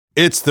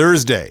It's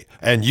Thursday,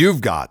 and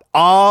you've got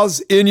Oz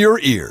in your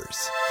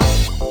ears.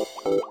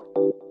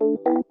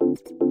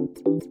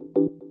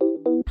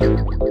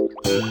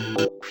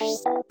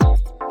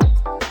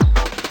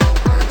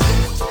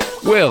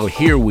 Well,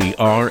 here we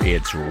are.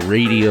 It's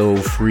Radio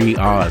Free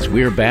Oz.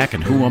 We're back,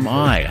 and who am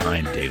I?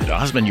 I'm David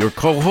Osmond, your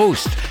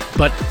co-host.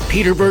 But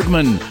Peter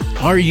Bergman,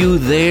 are you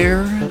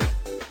there?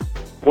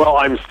 Well,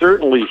 I'm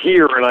certainly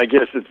here, and I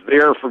guess it's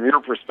there from your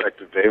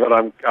perspective, David.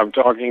 I'm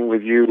talking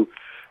with you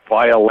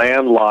via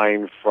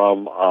landline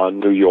from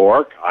New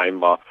York.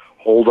 I'm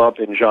holed up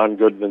in John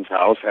Goodman's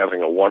house,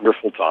 having a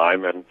wonderful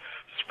time and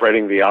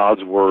spreading the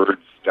Oz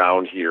words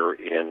down here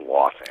in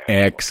Los Angeles.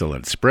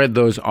 Excellent. Spread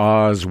those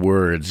Oz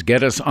words.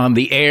 Get us on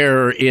the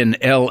air in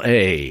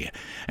L.A.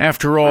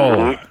 After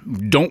all,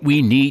 don't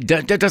we need...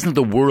 Doesn't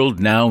the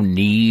world now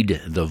need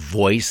the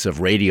voice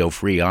of Radio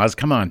Free Oz?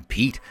 Come on,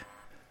 Pete.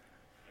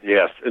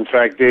 Yes. In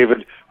fact,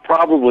 David,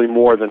 probably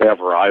more than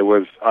ever. I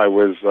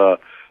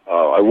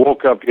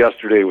woke up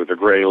yesterday with a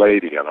gray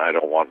lady, and I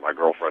don't want my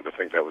girlfriend to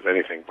think that was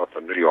anything but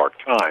the New York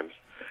Times.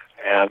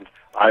 And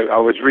I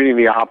was reading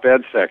the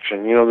op-ed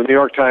section. You know, the New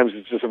York Times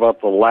is just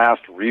about the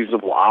last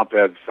reasonable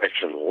op-ed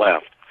section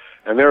left.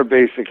 And they're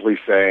basically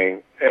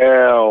saying,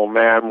 oh,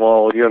 man,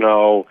 well, you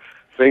know,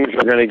 things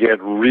are going to get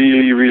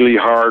really, really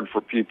hard for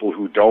people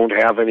who don't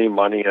have any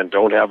money and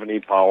don't have any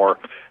power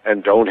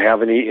and don't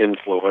have any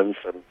influence.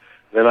 And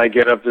then I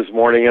get up this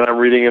morning and I'm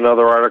reading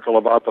another article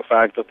about the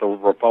fact that the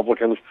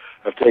Republicans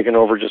have taken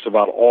over just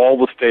about all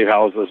the state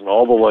houses and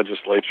all the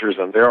legislatures,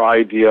 and their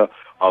idea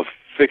of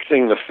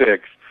fixing the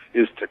fix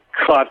is to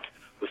cut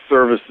the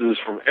services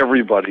from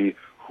everybody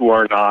who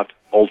are not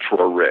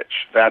ultra-rich.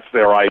 That's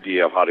their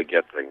idea of how to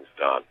get things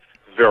done.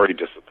 Very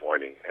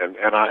disappointing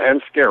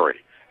and scary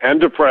and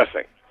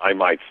depressing, I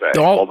might say,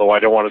 although I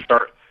don't want to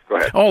start. Go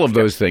ahead. All of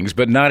those things,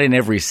 but not in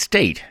every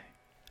state.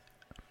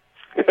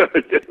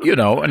 You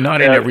know,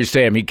 not in every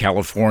state. I mean,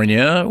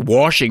 California,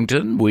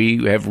 Washington,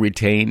 we have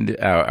retained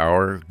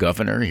our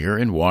governor here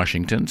in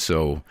Washington,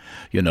 so,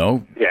 you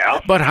know.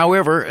 Yeah. But,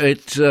 however,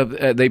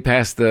 they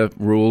passed the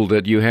rule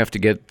that you have to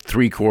get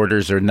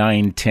 3/4 or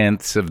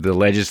 9/10 of the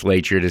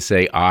legislature to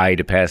say aye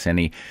to pass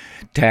any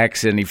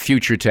tax, any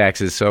future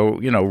taxes,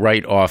 so, you know,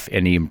 write off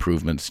any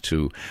improvements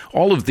to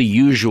all of the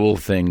usual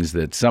things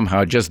that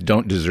somehow just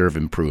don't deserve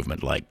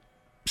improvement, like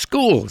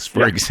schools,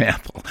 for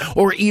example,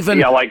 or even...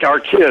 Yeah, like our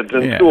kids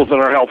and schools that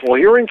are helpful.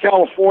 Here in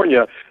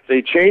California,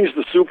 they changed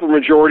the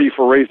supermajority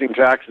for raising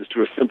taxes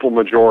to a simple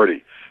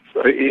majority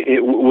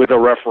with a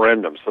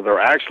referendum. So they're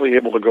actually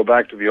able to go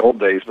back to the old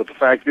days. But the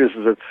fact is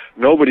that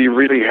nobody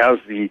really has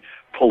the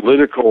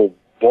political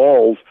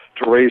balls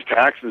to raise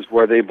taxes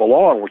where they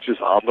belong, which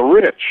is on the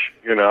rich,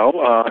 you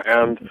know,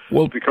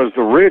 because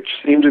the rich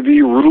seem to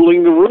be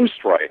ruling the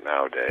roost right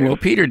now, Dave. Well,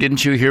 Peter,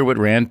 didn't you hear what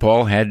Rand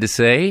Paul had to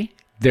say?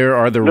 There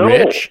are the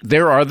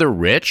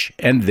rich,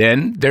 and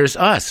then there's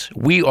us.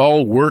 We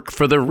all work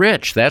for the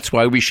rich. That's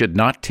why we should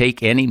not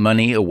take any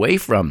money away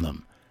from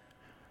them.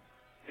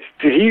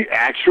 Did he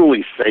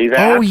actually say that?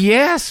 Oh,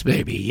 yes,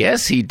 baby.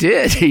 Yes, he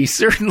did. He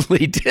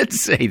certainly did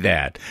say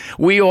that.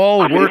 We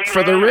all work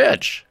for the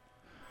rich.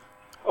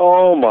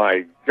 Oh,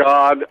 my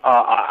God.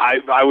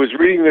 I was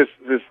reading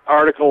this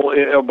article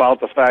about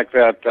the fact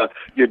that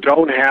you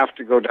don't have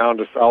to go down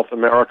to South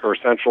America or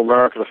Central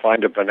America to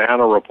find a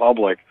banana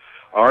republic.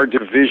 Our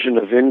division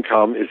of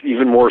income is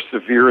even more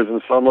severe than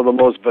some of the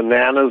most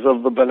bananas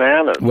of the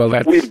bananas. Well,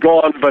 we've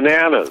gone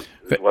bananas,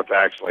 is what's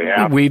actually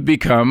happened. We've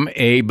become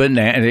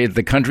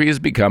the country has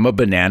become a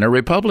banana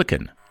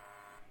republican.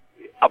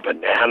 A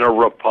banana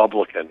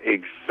republican,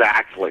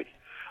 exactly.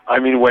 I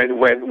mean, when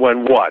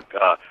what?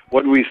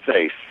 What do we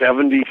say?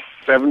 70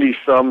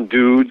 some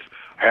dudes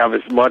have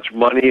as much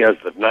money as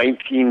the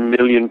 19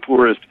 million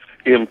poorest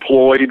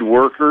employed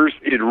workers.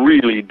 It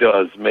really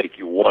does make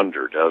you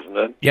wonder, doesn't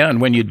it? Yeah, and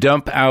when you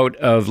dump out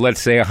of,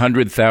 let's say,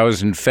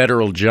 100,000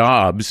 federal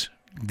jobs,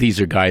 these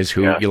are guys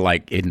who you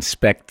like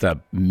inspect the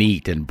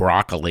meat and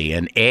broccoli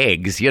and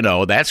eggs, you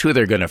know, that's who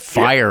they're going to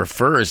fire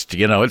first.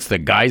 You know, it's the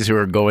guys who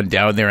are going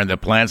down there in the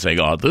plant saying,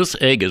 oh, this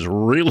egg is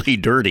really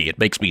dirty. It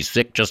makes me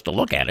sick just to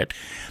look at it.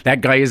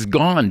 That guy is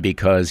gone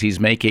because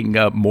he's making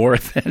more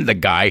than the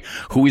guy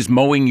who is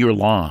mowing your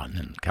lawn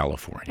in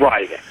California.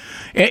 Right.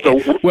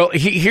 Well,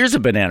 here's a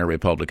banana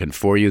Republican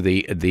for you.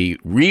 The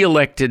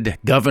re-elected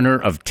governor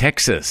of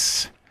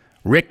Texas,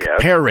 Rick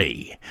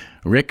Perry.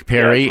 Rick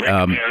Perry.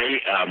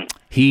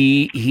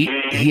 He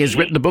has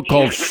written a book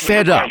called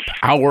 "Fed Up: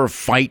 Our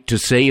Fight to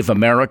Save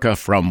America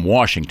from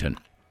Washington."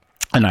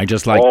 And I'd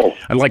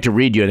like to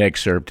read you an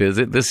excerpt.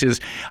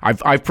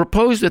 I've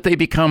proposed that they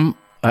become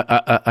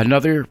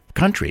another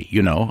country.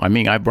 I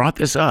mean, I brought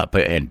this up,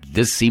 and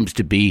this seems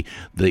to be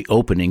the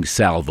opening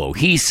salvo.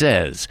 He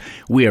says,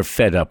 we are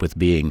fed up with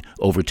being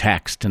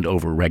overtaxed and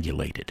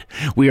overregulated.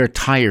 We are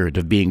tired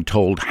of being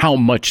told how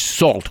much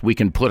salt we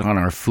can put on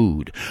our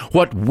food,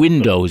 what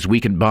windows we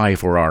can buy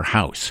for our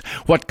house,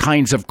 what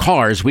kinds of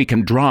cars we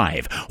can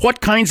drive,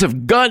 what kinds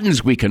of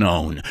guns we can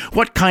own,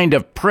 what kind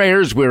of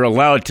prayers we're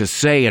allowed to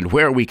say and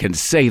where we can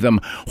say them,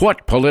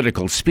 what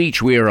political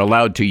speech we are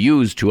allowed to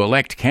use to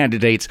elect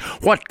candidates,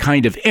 what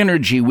kind of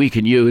energy we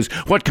can use,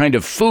 what kind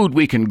of food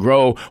we can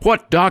grow,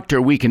 what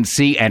doctor we can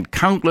see, and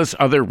countless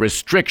other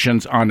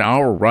restrictions on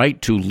our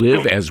right to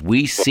live as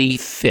we see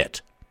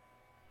fit.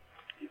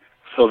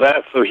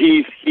 So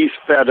he's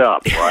fed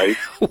up, right?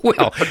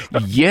 Well,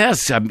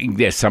 yes. I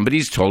mean,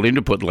 somebody's told him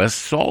to put less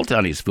salt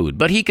on his food.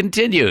 But he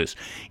continues,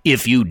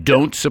 if you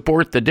don't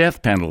support the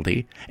death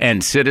penalty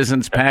and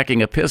citizens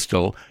packing a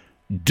pistol,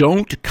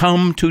 don't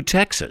come to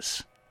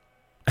Texas.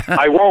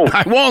 I won't.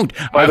 I won't.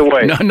 By the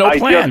way, no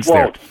plans just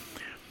won't. there.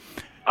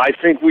 I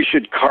think we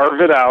should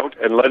carve it out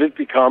and let it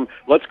become,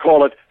 let's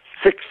call it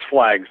Six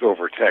Flags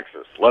over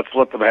Texas. Let's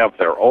let them have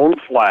their own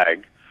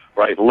flag,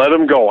 right? Let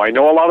them go. I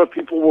know a lot of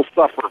people will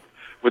suffer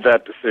with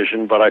that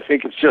decision, but I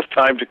think it's just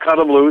time to cut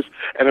them loose.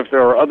 And if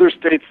there are other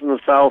states in the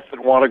South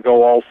that want to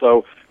go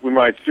also, we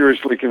might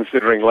seriously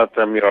considering let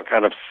them,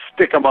 kind of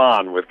stick them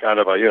on with kind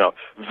of a,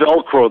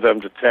 Velcro them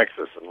to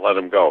Texas and let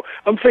them go.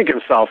 I'm thinking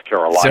South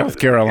Carolina. South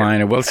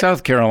Carolina. Well,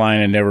 South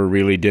Carolina never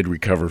really did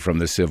recover from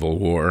the Civil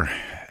War.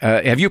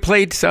 Have you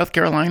played South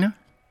Carolina?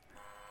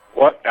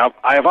 What?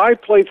 Have I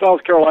played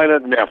South Carolina?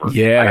 Never.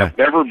 Yeah. I have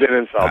never been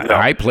in South Carolina.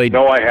 I played.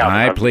 No, I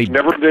haven't. I've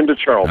never been to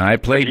Charleston. I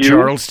played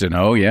Charleston.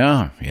 Oh,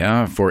 yeah.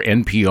 Yeah, for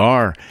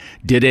NPR.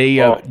 Did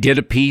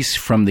a piece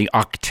from the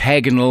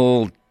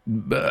octagonal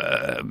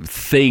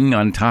thing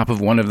on top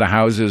of one of the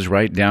houses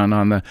right down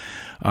on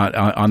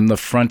the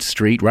front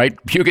street, right?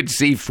 You could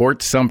see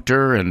Fort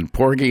Sumter and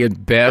Porgy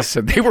and Bess,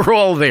 and they were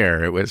all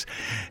there.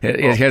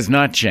 It has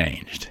not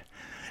changed.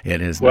 It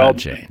has not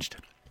changed.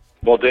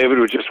 Well, David,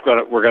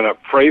 we're gonna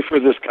pray for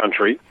this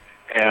country,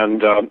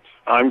 and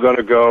I'm going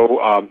to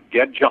go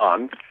get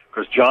John,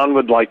 because John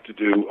would like to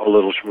do a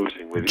little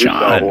schmoozing with you.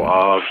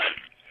 John.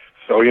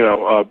 So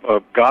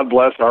God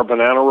bless our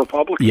banana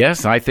republic.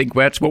 Yes, I think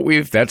that's what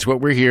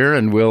we're here,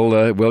 and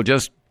we'll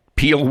just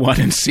peel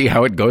one and see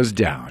how it goes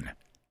down.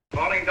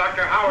 Calling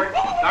Dr. Howard.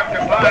 Dr.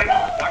 Klein.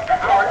 Dr.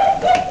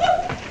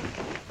 Howard.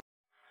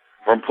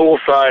 From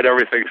poolside,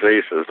 everything's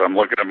aces. I'm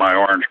looking at my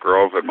orange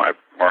grove and my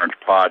orange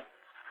pot,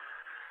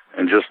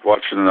 and just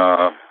watching,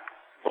 not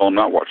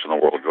watching the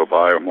world go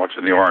by. I'm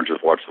watching the oranges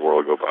watch the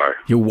world go by.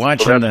 You're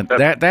watching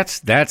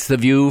that's the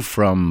view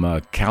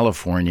from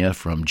California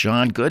from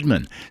John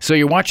Goodman. So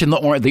you're watching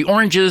the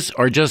oranges,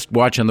 or just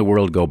watching the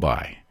world go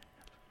by?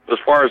 As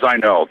far as I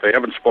know, they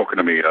haven't spoken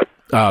to me yet.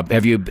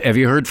 Have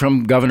you heard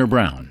from Governor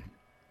Brown?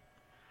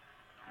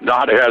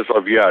 Not as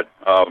of yet,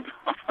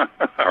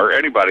 or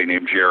anybody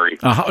named Jerry.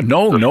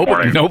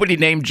 Nobody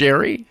named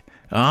Jerry.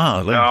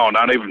 No,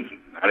 not even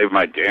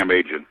my damn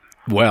agent.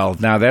 Well,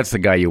 now that's the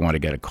guy you want to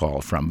get a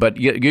call from, but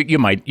you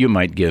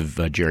might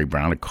give Jerry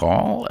Brown a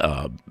call,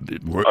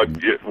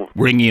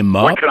 ring him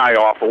up. What can I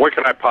offer? What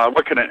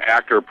can an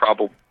actor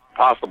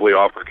possibly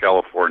offer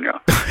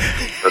California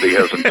that he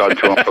hasn't done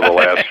to him for the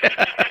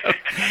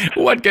last?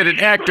 What can an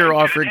actor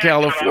offer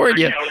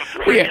California?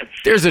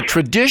 There's a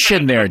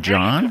tradition there,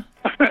 John.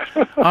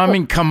 I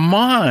mean, come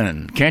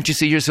on. Can't you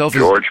see yourself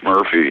as George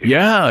Murphy?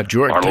 Yeah,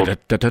 George. He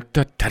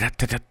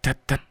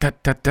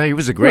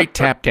was a great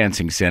tap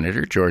dancing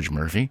senator, George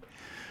Murphy.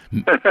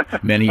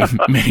 Many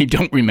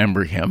don't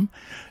remember him.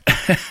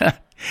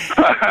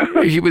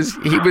 He was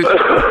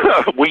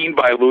weaned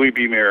by Louis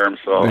B. Mayer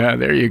himself. Yeah,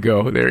 there you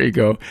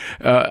go.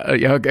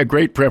 A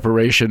great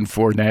preparation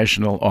for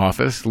national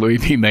office, Louis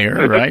B.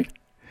 Mayer, right?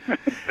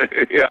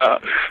 Yeah,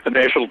 the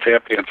National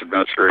Tap Dance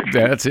Administration.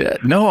 That's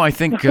it. No, I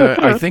think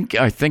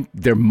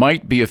there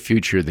might be a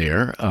future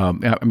there.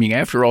 I mean,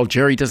 after all,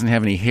 Jerry doesn't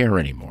have any hair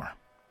anymore,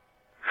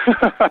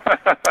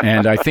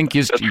 and I think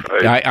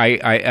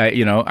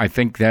I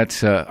think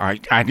that's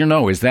I don't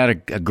know. Is that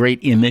a great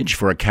image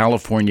for a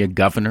California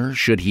governor?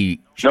 Should he?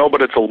 No,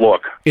 but it's a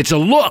look. It's a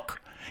look.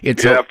 You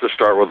have to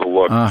start with a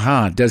look.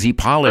 Does he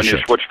polish it? Then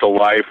you switch to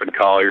Life and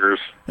Collier's.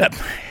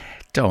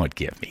 Don't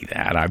give me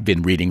that. I've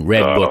been reading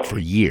Red Book for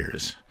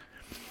years.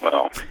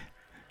 Well,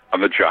 on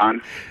the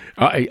John?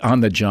 On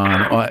the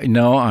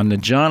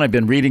John, I've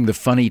been reading the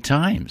Funny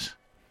Times.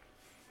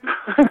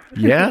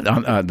 Yeah,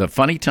 the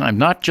Funny Times.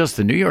 Not just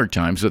the New York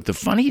Times, but the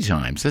Funny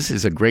Times. This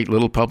is a great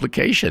little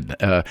publication.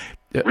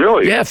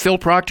 Really? Yeah, Phil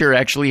Proctor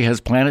actually has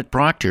Planet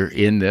Proctor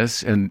in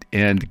this, and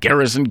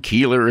Garrison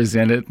Keillor is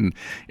in it, and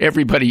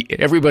everybody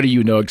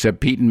you know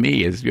except Pete and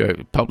me is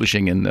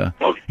publishing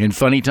in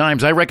Funny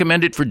Times. I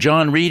recommend it for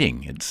John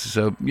reading. It's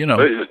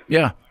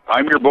yeah.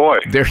 I'm your boy.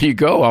 There you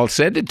go. I'll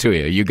send it to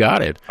you. You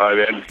got it.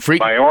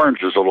 My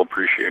oranges will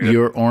appreciate it.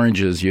 Your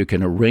oranges, you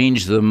can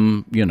arrange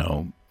them,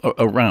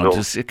 around,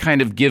 just to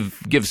kind of give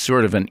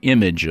sort of an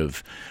image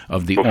of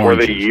the before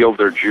oranges. they yield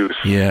their juice.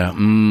 Yeah.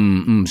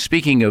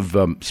 Speaking of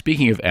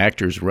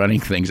actors running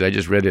things, I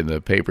just read in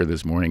the paper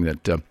this morning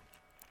that the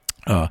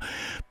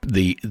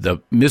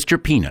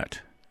Mr.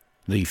 Peanut,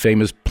 the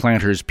famous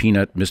Planters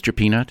peanut, Mr.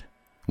 Peanut.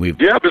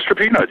 Mr.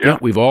 Peanut. Yeah,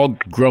 we've all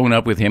grown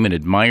up with him and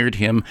admired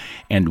him.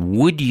 And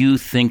would you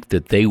think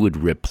that they would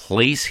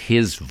replace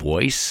his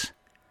voice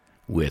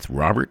with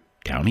Robert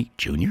Downey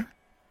Jr.?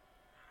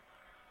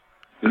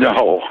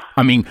 No.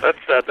 I mean,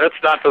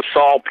 that's not the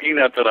Salt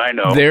Peanut that I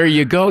know. There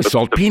you go,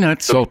 Salt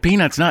Peanut. Salt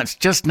Peanut's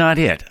just not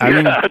it. I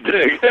mean,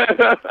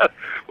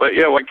 but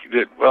yeah,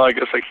 well, I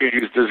guess I can't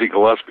use Dizzy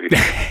Gillespie.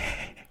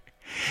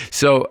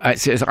 So I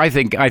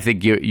think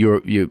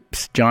you,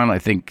 John. I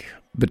think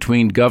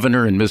between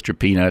Governor and Mr.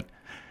 Peanut,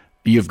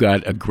 you've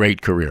got a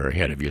great career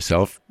ahead of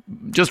yourself.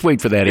 Just wait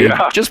for that.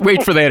 Just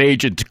wait for that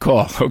agent to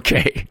call.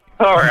 Okay.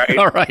 All right.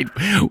 All right.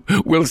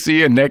 We'll see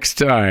you next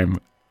time.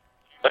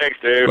 Thanks,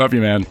 Dave. Love you,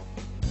 man.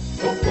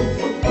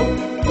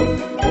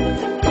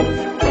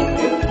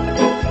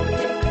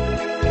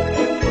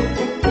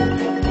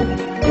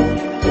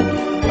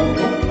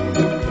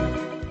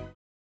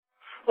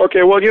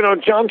 Okay, well,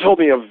 John told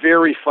me a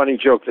very funny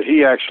joke that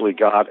he actually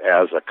got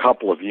as a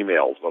couple of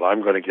emails, but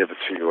I'm going to give it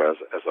to you as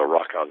a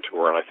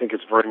raconteur, and I think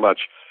it's very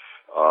much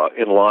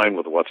in line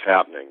with what's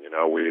happening.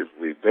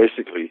 We've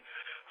basically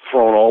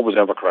thrown all the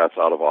Democrats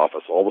out of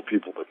office, all the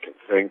people that can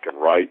think and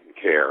write and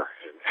care,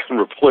 and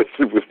replaced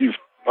it with these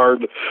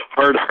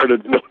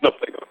hard-hearted,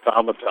 know-nothing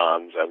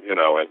automatons and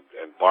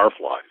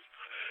barflies.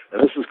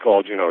 And this is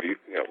called,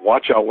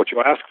 watch out what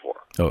you ask for.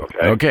 Oh,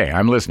 okay,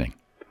 I'm listening.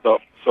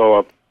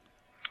 So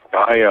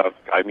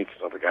I meet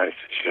this other guy. He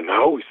says, he said,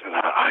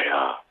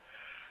 I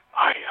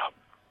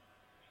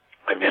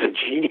met a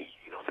genie.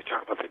 They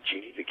talk about the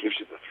genie that gives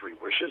you the 3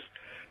 wishes,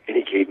 and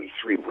he gave me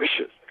 3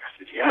 wishes. I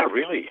said, yeah,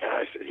 really? Yeah.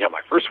 I said, yeah,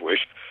 my first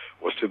wish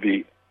was to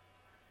be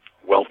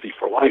wealthy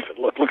for life. And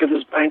look at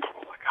this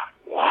bankroll I got.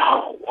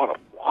 Wow, what a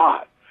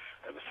wad.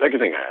 And the second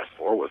thing I asked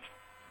for was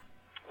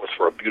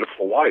for a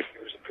beautiful wife.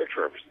 Here's a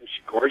picture of her. Isn't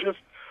she gorgeous?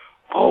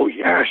 Oh,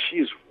 yeah,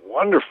 she's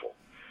wonderful.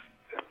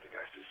 And the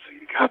guy says, so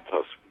you got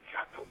the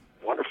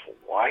wonderful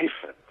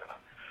wife, and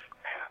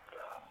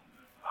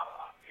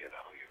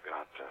you've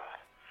got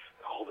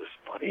all this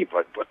money,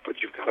 but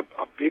you've got a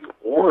big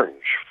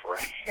orange for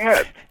a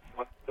head.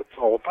 What's it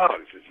all about?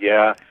 He says,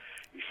 yeah.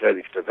 He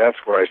said that's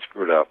where I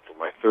screwed up. For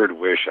my third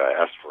wish, I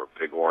asked for a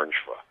big orange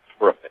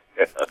for a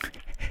head.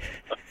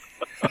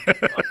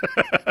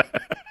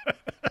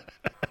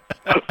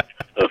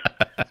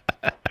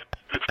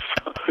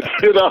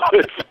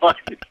 It's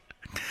like.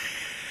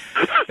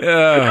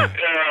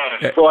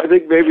 So I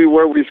think maybe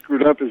where we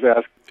screwed up is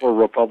asking for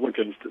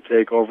Republicans to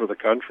take over the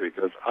country.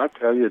 Because I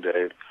tell you,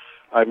 Dave,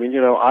 I mean,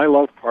 I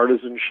love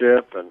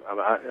partisanship, and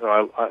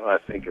I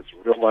think it's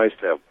real nice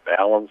to have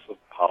balance of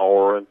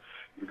power, and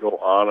you go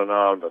on and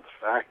on. But the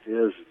fact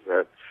is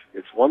that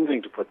it's one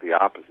thing to put the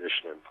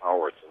opposition in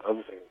power; it's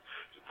another thing to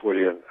put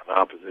in an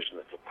opposition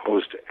that's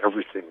opposed to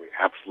everything we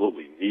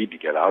absolutely need to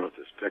get out of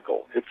this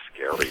pickle. It's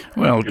scary.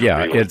 Well,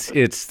 yeah,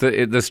 it's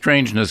the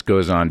strangeness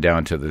goes on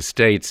down to the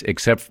states,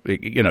 except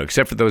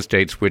for those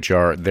states which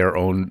are their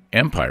own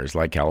empires,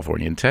 like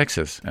California and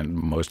Texas and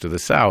most of the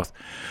South.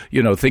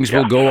 Things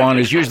will go on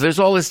as usual. There's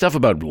all this stuff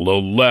about the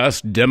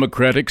last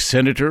Democratic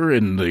senator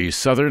in the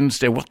southern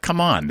state. Well,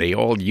 come on, they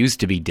all used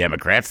to be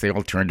Democrats. They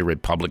all turned to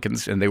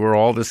Republicans, and they were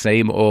all the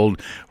same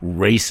old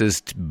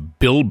racist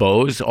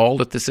Bilbos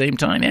all at the same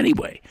time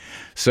anyway.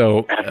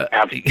 So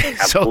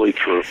absolutely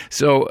true.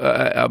 So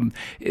as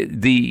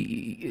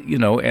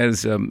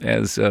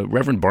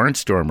Reverend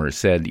Barnstormer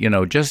said,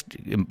 just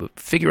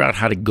figure out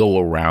how to go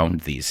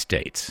around these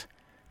states.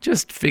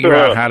 Just figure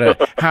out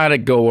how to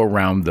go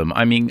around them.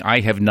 I mean, I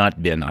have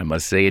not been, I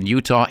must say, in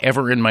Utah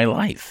ever in my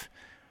life.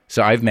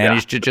 So I've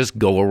managed to just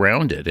go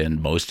around it,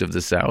 and most of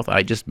the South,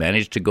 I just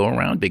managed to go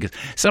around because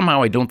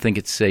somehow I don't think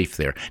it's safe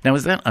there. Now,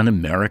 is that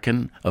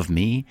un-American of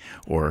me,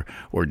 or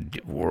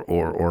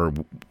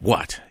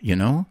what?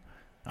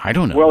 I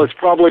don't know. Well, it's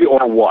probably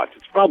or what?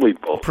 It's probably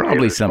both.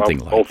 Probably something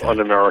like both that. Both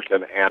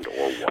un-American and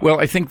or what. Well,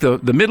 I think the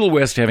Middle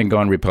West having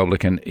gone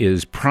Republican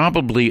is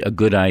probably a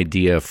good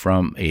idea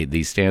from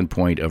the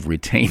standpoint of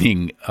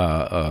retaining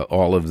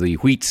all of the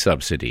wheat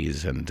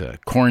subsidies and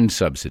corn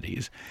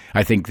subsidies.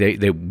 I think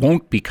they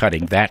won't be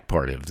cutting that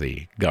part of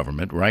the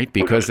government, right?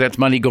 Because that's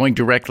money going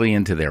directly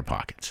into their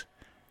pockets.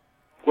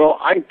 Well,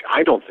 I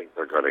don't think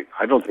they're going to.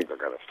 I don't think they're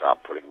going to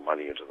stop putting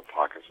money into the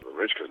pockets of the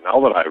rich. Because now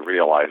that I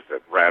realize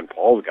that Rand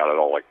Paul's got it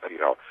all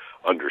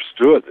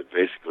understood that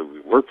basically we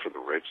work for the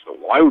rich. So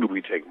why would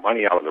we take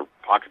money out of the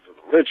pockets of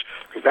the rich?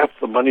 Because that's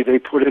the money they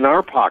put in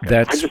our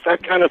pockets.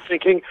 That kind of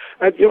thinking.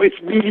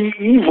 It's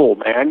medieval,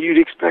 man. You'd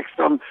expect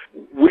some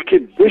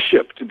wicked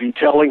bishop to be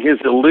telling his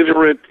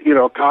illiterate,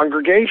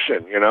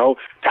 congregation,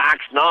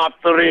 tax not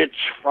the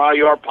rich, for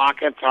your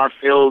pockets are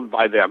filled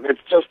by them.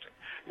 It's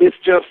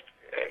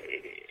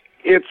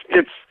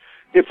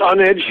It's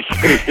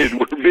uneducated.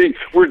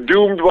 We're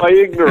doomed by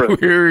ignorance.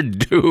 We're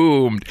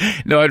doomed.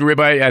 No,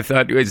 I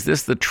thought, is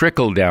this the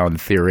trickle-down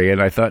theory?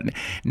 And I thought,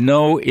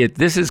 no,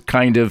 this is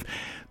kind of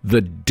the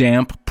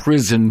damp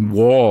prison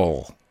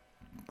wall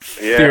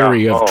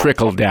theory of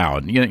trickle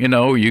down. You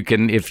know, you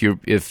can if you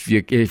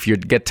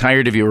get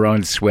tired of your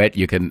own sweat,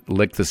 you can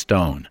lick the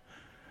stone.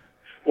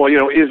 Well, you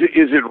know, is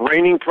it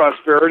raining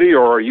prosperity,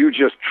 or are you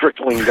just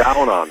trickling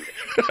down on me?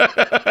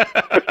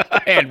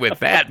 And with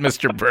that,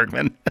 Mr.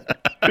 Bergman,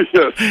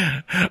 yes.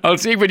 I'll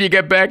see when you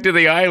get back to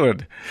the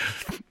island.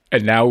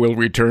 And now we'll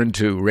return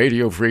to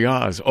Radio Free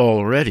Oz,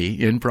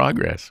 already in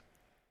progress.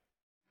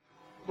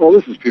 Well,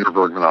 this is Peter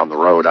Bergman on the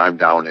road. I'm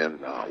down in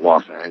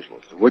Los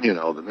Angeles. And wouldn't you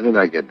know, the minute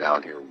I get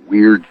down here,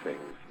 weird things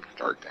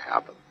start to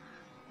happen.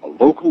 A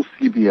local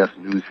CBS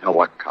News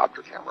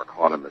helicopter camera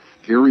caught a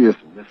mysterious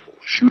missile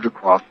shoot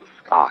across the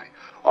sky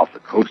off the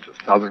coast of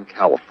Southern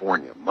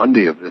California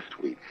Monday of this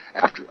week,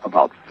 after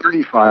about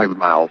 35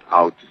 miles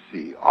out to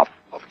sea off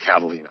of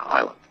Catalina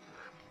Island.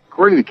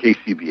 According to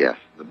KCBS,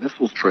 the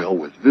missile's trail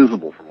was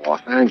visible from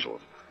Los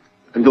Angeles.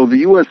 And though the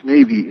U.S.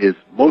 Navy is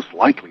most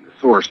likely the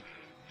source,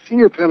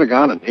 senior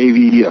Pentagon and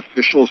Navy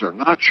officials are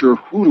not sure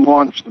who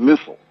launched the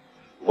missile.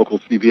 Local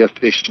CBS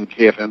station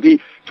KFMB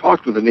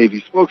talked with a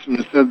Navy spokesman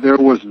who said there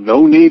was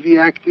no Navy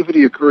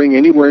activity occurring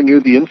anywhere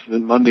near the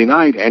incident Monday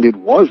night, and it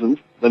wasn't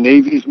the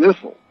Navy's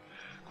missile.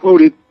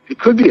 Quote, it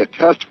could be a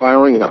test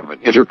firing of an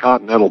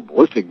intercontinental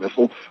ballistic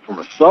missile from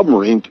a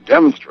submarine to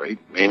demonstrate,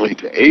 mainly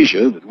to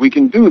Asia, that we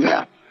can do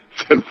that,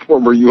 said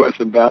former U.S.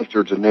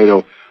 Ambassador to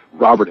NATO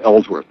Robert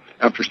Ellsworth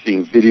after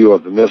seeing video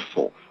of the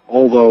missile,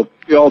 although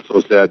he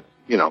also said,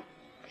 you know,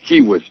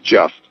 he was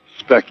just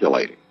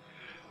speculating.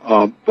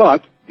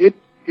 But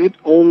it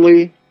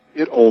only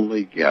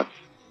gets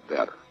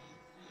better.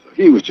 So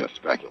he was just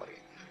speculating.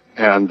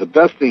 And the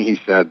best thing he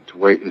said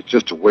is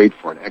just to wait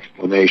for an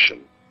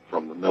explanation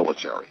from the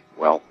military.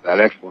 Well, that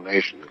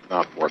explanation is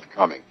not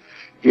forthcoming.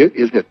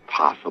 Is it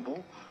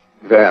possible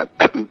that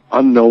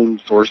unknown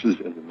sources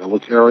in the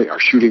military are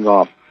shooting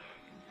off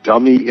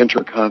dummy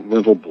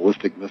intercontinental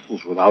ballistic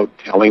missiles without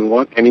telling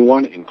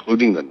anyone,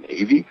 including the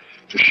Navy,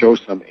 to show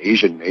some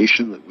Asian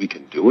nation that we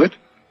can do it?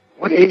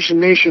 What Asian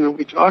nation are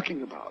we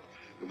talking about?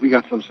 If we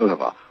got some sort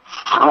of a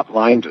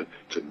hotline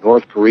to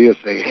North Korea,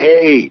 say,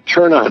 hey,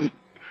 turn on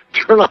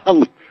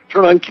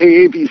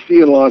KABC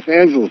in Los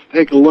Angeles,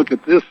 take a look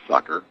at this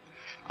sucker.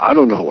 I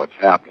don't know what's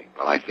happening,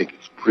 but I think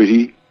it's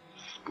pretty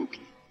spooky.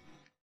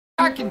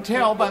 I can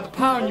tell by the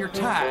pound your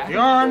tie.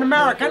 You're an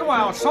American?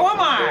 Well, so am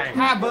I.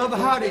 Hi, Bub.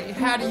 How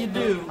do you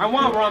do? And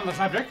while we're on the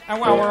subject. And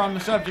while we're on the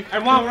subject.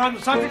 And while we're on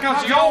the subject,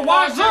 how's your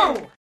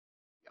wazoo?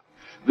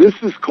 This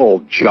is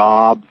called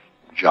Jobs,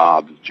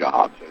 Jobs,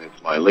 Jobs, and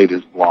it's my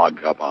latest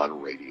blog up on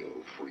Radio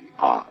Free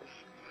Oz.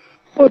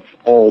 What's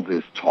all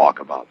this talk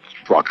about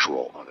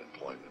structural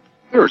unemployment?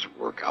 There's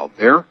work out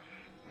there.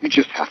 You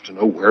just have to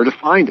know where to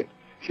find it.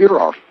 Here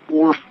are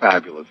 4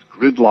 fabulous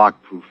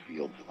gridlock-proof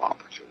fields of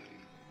opportunity.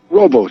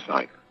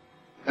 RoboSigner.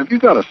 Have you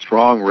got a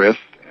strong wrist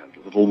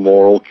and little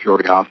moral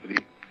curiosity?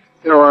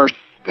 There are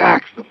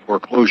stacks of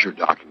foreclosure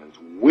documents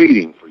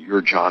waiting for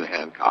your John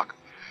Hancock.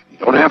 You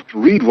don't have to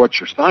read what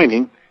you're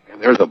signing,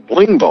 and there's a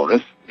bling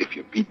bonus if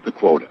you beat the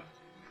quota.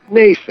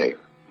 Naysayer.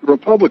 The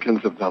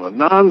Republicans have done a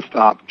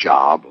nonstop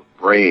job of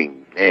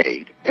braying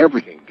nay to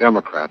everything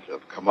Democrats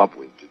have come up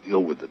with to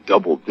deal with the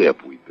double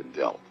dip we've been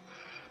dealt.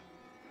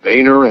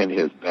 Boehner and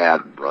his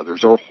bad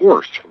brothers are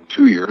horsed from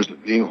 2 years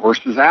of being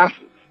horses' asses,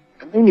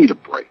 and they need a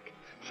break.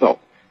 So,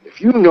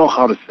 if you know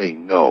how to say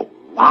no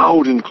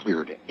loud and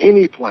clear to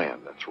any plan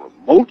that's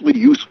remotely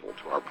useful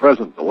to our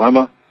present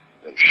dilemma,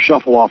 then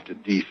shuffle off to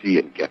D.C.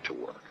 and get to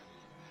work.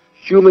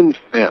 Human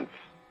fence.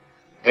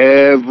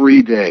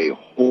 Every day,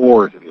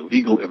 hordes of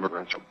illegal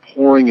immigrants are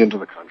pouring into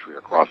the country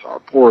across our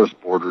porous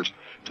borders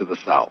to the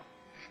south.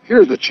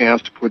 Here's a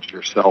chance to put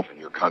yourself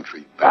and your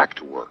country back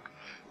to work.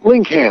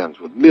 Link hands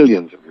with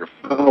millions of your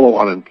fellow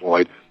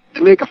unemployed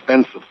and make a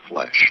fence of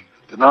flesh,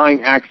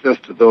 denying access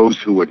to those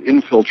who would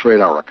infiltrate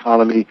our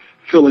economy,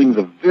 filling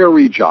the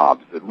very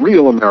jobs that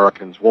real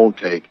Americans won't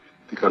take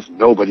because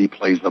nobody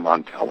plays them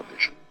on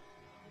television.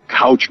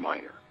 Couch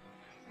miner.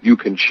 You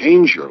can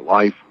change your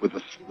life with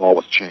the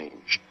smallest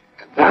change.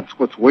 And that's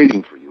what's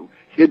waiting for you,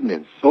 hidden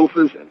in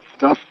sofas and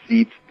stuffed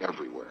seats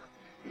everywhere.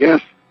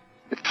 Yes,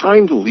 it's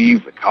time to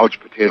leave the couch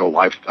potato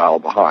lifestyle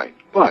behind.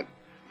 But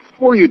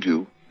before you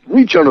do,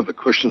 reach under the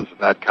cushions of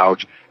that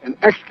couch and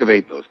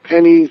excavate those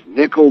pennies,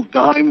 nickels,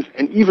 dimes,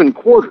 and even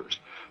quarters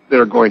that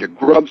are going to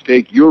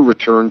grubstake your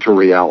return to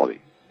reality.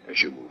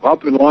 As you move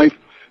up in life,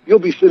 you'll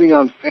be sitting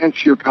on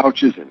fancier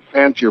couches in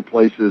fancier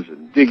places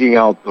and digging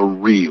out the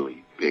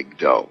really big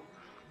dough.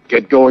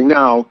 Get going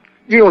now.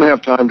 You don't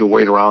have time to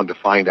wait around to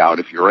find out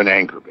if you're an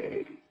anchor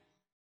baby.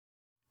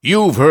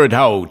 You've heard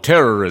how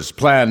terrorists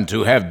plan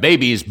to have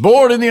babies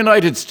born in the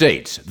United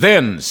States,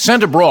 then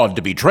sent abroad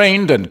to be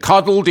trained and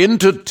coddled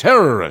into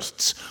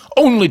terrorists,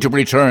 only to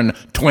return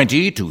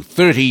 20 to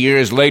 30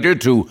 years later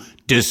to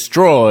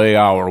destroy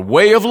our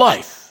way of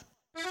life.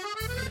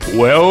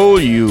 Well,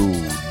 you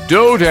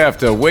don't have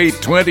to wait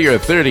 20 or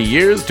 30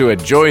 years to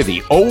enjoy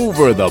the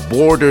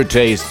over-the-border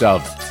taste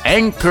of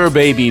Anchor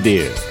Baby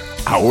Beer.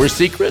 Our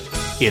secret?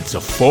 It's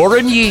a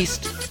foreign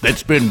yeast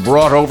that's been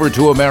brought over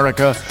to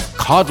America,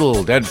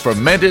 coddled and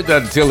fermented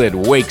until it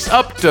wakes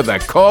up to the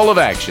call of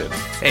action.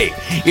 Hey,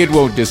 it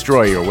won't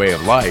destroy your way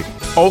of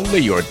life, only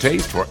your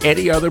taste for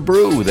any other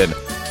brew than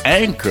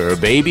Anchor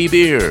Baby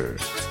Beer.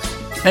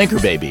 Anchor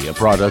Baby, a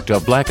product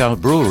of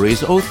Blackout Breweries,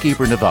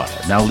 Oathkeeper, Nevada,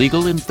 now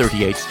legal in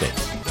 38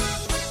 states.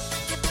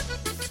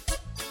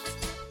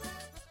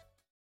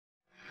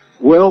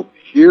 Well,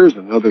 here's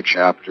another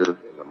chapter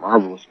in the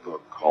marvelous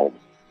book called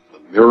The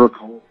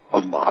Miracle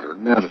of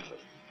Modern Medicine.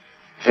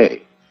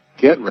 Hey,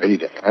 get ready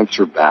to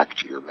answer back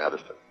to your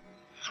medicine.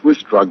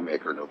 Swiss drug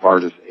maker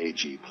Novartis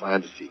AG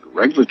plans to seek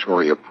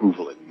regulatory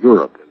approval in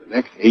Europe in the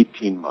next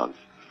 18 months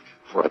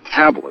for a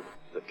tablet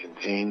that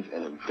contains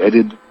an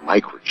embedded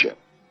microchip.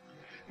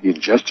 The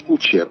ingestible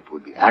chip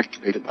would be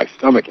activated by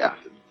stomach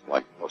acid,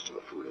 like most of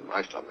the food in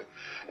my stomach,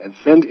 and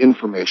send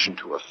information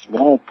to a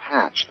small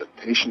patch that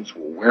patients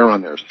will wear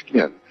on their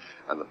skin,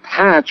 and the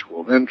patch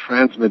will then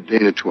transmit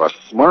data to a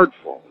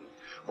smartphone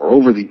or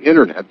over the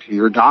internet to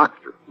your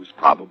doctor, who's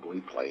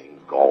probably playing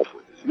golf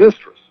with his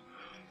mistress.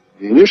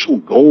 The initial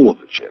goal of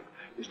the chip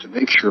is to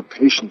make sure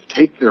patients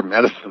take their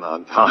medicine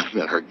on time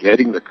and are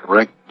getting the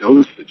correct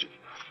dosages.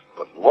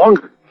 But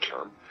longer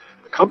term,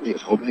 the company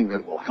is hoping that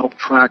it will help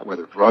track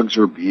whether drugs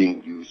are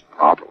being used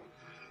properly.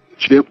 The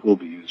chip will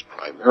be used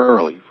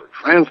primarily for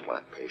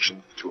transplant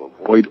patients to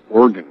avoid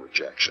organ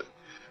rejection.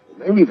 And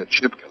maybe the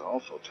chip can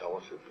also tell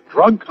us if the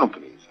drug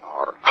companies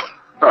are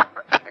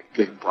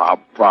acting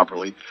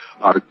properly,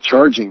 are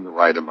charging the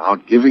right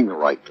amount, giving the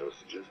right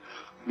dosages.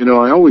 You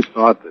know, I always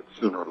thought that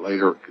sooner or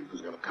later it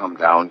was going to come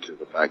down to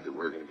the fact that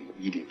we're going to be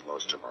eating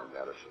most of our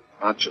medicine,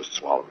 not just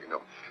swallowing. You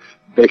know,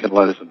 bacon,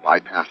 lettuce, and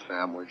bypass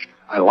sandwich.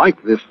 I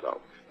like this,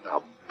 though.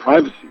 Now,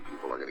 privacy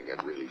people are going to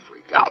get really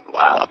freaked out.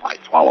 Well, if I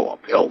swallow a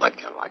pill, that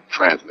can, like,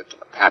 transmit to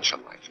the patch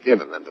on my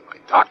skin and then to my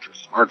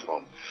doctor's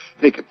smartphone.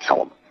 They could tell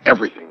them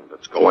everything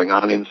that's going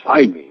on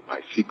inside me,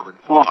 my secret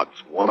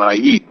thoughts, what I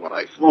eat, what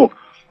I smoke.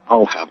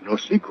 I'll have no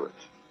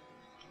secrets.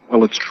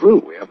 Well, it's true.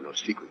 We have no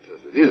secrets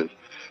as it is.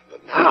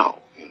 But now,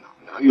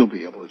 now you'll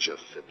be able to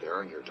just sit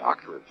there and your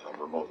doctor in some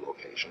remote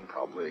location,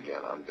 probably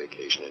again on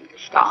vacation in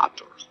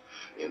Gstaad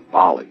or in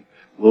Bali,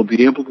 will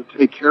be able to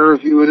take care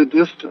of you at a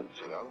distance.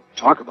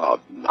 Talk about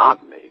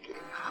not making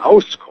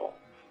house calls.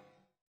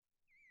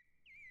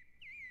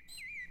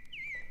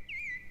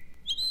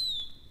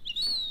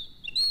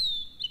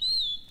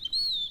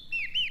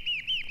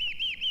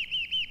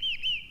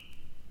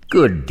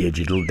 Good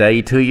digital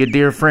day to you,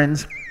 dear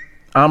friends.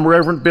 I'm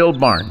Reverend Bill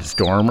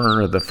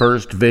Barnstormer of the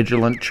First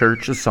Vigilant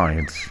Church of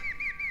Science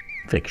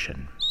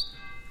Fiction.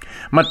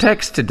 My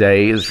text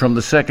today is from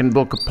the second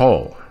book of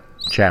Paul,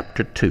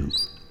 chapter 2.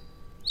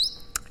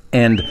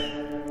 And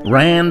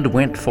Rand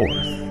went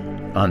forth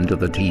unto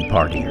the tea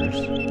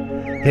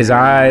partiers, his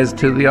eyes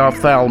to the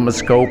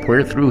ophthalmoscope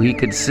wherethrough he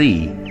could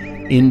see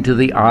into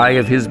the eye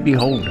of his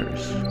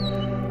beholders.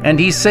 And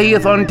he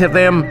saith unto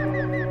them,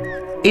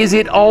 Is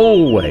it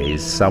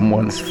always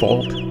someone's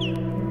fault?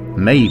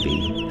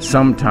 Maybe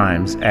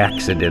sometimes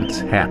accidents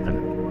happen.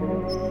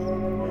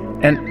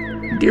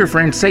 And dear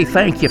friends, say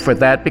thank you for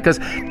that, because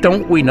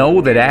don't we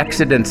know that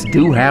accidents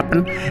do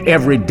happen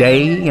every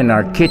day in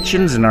our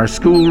kitchens, in our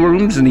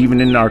schoolrooms, and even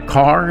in our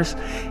cars?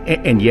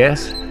 And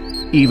yes,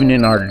 even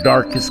in our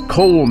darkest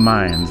coal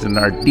mines and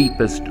our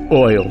deepest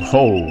oil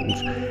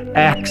holes,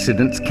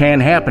 accidents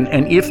can happen.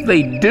 And if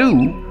they do,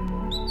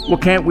 well,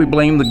 can't we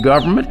blame the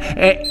government?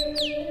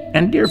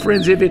 And dear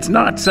friends, if it's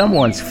not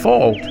someone's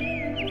fault,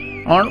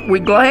 aren't we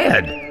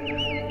glad?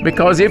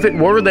 Because if it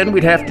were, then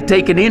we'd have to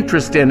take an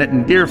interest in it.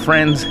 And dear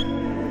friends,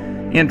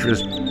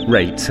 interest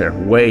rates are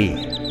way,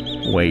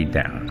 way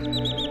down.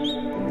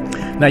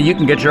 Now you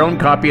can get your own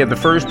copy of the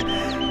first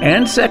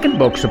and second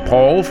books of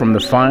Paul from the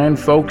fine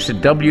folks at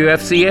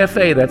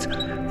WFCFA. That's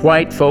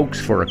White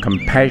Folks for a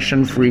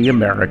Compassion-Free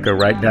America,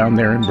 right down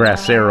there in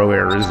Bracero,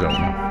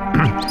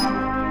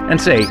 Arizona. And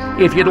say,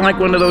 if you'd like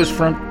one of those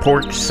front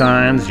porch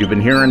signs you've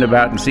been hearing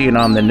about and seeing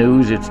on the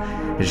news, it's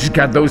just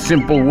got those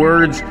simple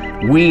words,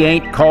 "We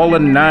ain't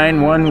calling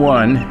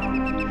 911.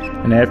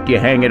 And after you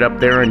hang it up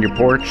there on your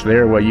porch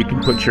there, well, you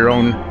can put your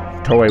own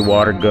toy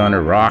water gun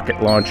or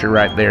rocket launcher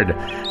right there to,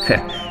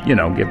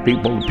 give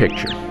people the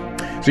picture.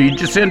 So you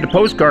just send a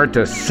postcard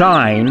to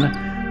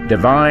Sign,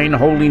 Divine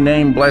Holy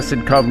Name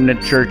Blessed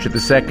Covenant Church of the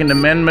Second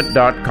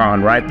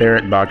Amendment.com, right there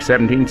at Box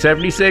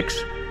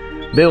 1776,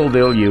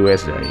 Billville,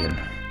 USA. And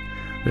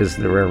this is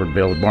the Reverend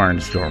Bill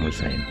Barnstormer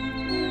saying,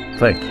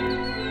 thank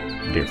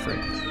you, dear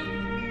friends.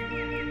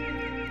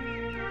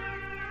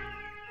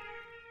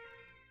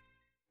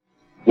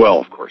 Well,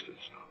 of course,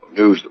 it's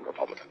no news that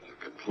Republicans have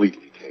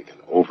completely taken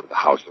over the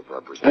House of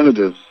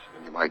Representatives.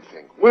 And you might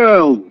think,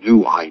 well,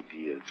 new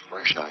ideas,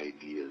 fresh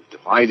ideas,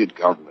 divided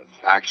government,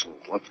 factions,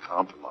 let's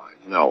compromise.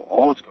 No,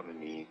 all it's going to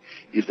mean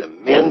is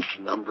immense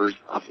numbers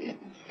of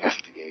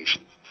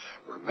investigations.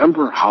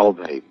 Remember how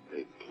they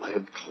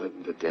bled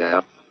Clinton to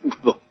death?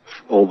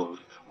 all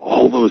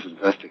all those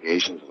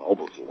investigations and all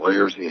those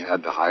lawyers he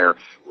had to hire.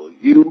 Well,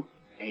 you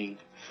ain't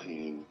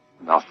seen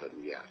nothing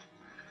yet.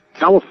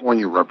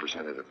 California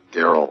Representative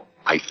Darrell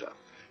Issa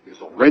is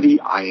already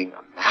eyeing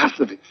a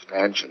massive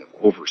expansion of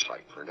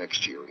oversight for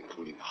next year,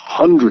 including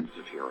hundreds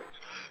of hearings,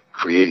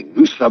 creating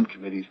new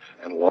subcommittees,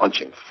 and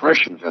launching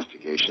fresh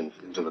investigations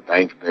into the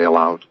bank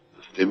bailout,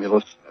 the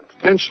stimulus, and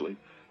potentially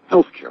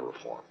health care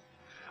reform.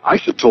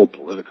 Issa told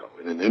Politico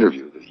in an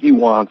interview that he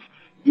wants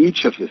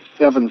each of his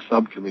 7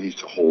 subcommittees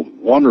to hold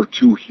 1 or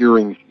 2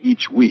 hearings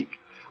each week.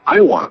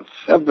 I want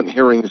 7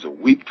 hearings a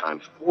week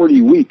times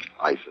 40 weeks,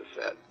 Issa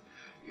said.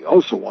 He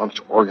also wants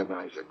to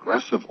organize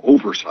aggressive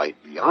oversight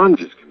beyond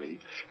his committee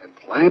and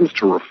plans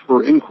to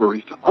refer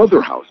inquiries to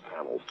other House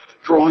panels,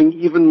 drawing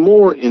even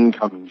more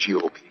incoming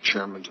GOP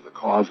chairmen to the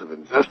cause of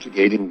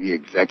investigating the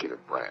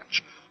executive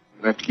branch.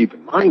 You have to keep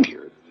in mind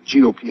here that the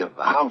GOP has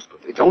the House,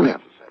 but they don't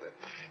have the Senate,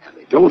 and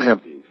they don't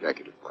have the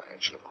executive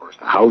branch. And, of course,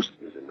 the House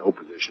is in no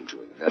position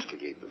to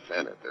investigate the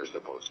Senate. They're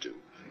supposed to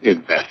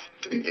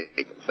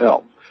investigate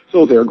themselves.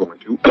 So they're going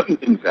to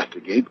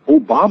investigate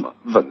Obama,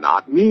 but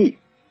not me.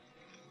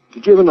 To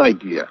give an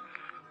idea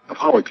of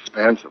how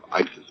expansive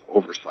ICE's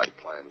oversight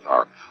plans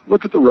are,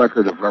 look at the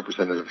record of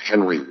Representative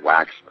Henry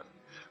Waxman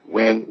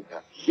when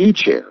he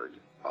chaired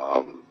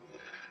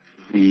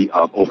the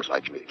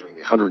Oversight Committee during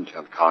the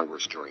 110th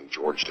Congress during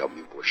George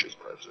W. Bush's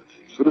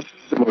presidency. So this is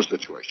a similar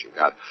situation. You've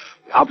got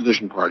the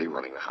opposition party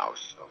running the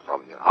House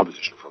from the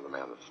opposition from the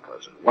man that's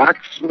president.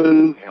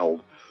 Waxman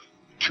held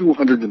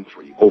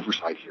 203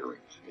 oversight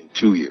hearings in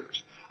 2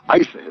 years.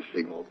 ISA has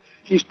signaled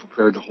he's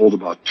prepared to hold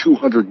about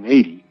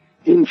 280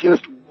 in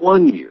just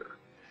 1 year.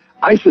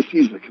 ISA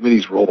sees the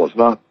committee's role as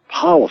not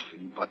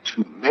policy, but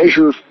to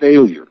measure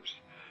failures.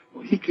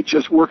 Well, he could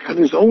just work on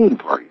his own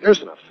party.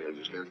 There's enough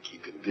failures there to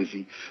keep him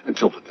busy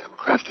until the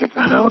Democrats take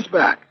the House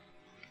back.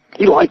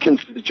 He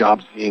likens the job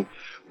as being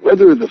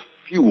whether the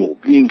fuel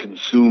being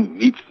consumed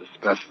meets the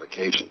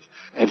specifications.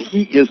 And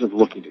he isn't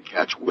looking to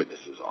catch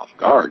witnesses off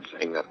guard,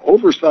 saying that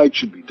oversight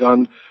should be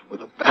done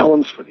with a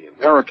balance for the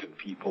American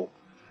people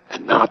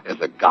and not as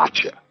a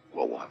gotcha.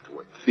 Well, we'll have to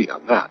wait and see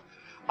on that.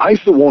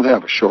 ISA won't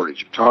have a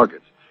shortage of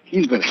targets.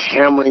 He's been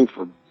hammering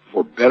for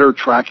better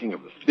tracking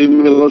of the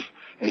stimulus,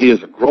 and he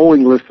has a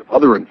growing list of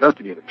other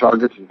investigative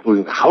targets,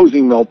 including the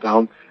housing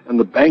meltdown and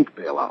the bank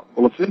bailout.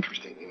 Well, it's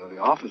interesting. The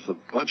Office of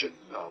Budget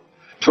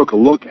took a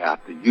look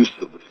at the use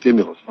of the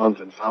stimulus funds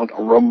and found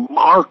a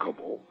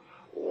remarkable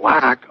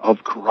lack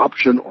of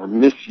corruption or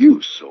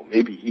misuse. So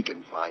maybe he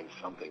can find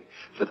something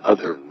that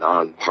other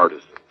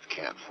nonpartisans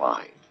can't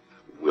find.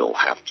 We'll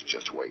have to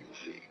just wait and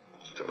see.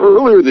 So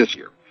earlier this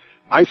year,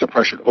 ISA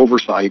pressured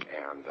Oversight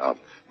and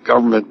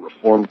Government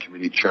Reform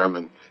Committee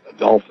Chairman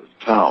Adolphus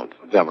Towns,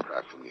 a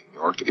Democrat from New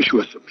York, to issue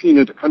a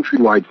subpoena to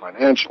Countrywide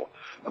Financial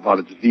about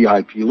its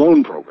VIP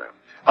loan program.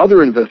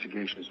 Other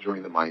investigations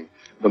during the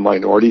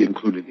minority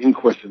included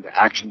inquests into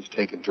actions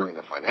taken during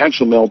the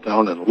financial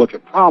meltdown and a look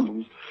at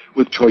problems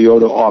with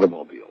Toyota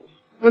automobiles.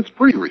 That's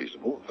pretty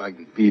reasonable. In fact,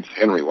 it beats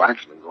Henry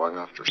Waxman going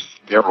after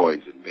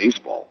steroids in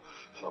baseball,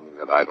 something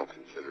that I don't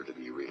consider to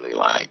be really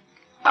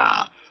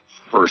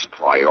first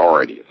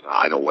priority. It's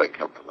not, I don't wake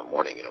up in the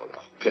morning, with a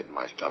pit in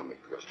my stomach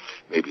because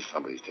maybe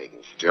somebody's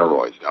taking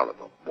steroids down at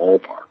the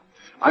ballpark.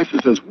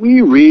 ISA says,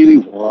 we really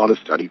want to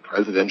study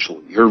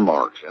presidential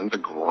earmarks and the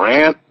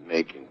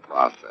grant-making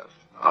process.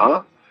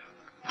 How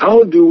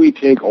do we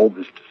take all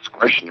this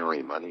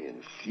discretionary money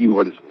and see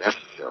what is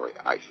necessary,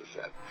 ISA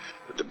said.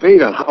 The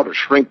debate on how to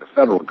shrink the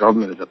federal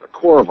government is at the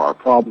core of our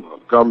problem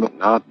of government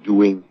not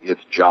doing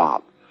its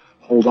job.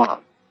 Hold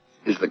on.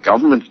 Is the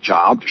government's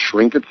job to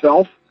shrink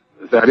itself?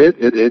 Is that it?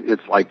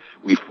 It's like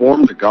we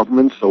formed the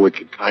government so it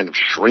could kind of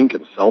shrink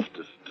and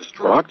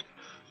self-destruct?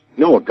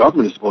 No, a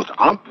government is supposed to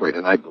operate,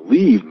 and I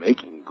believe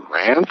making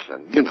grants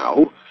and,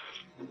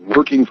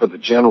 working for the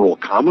general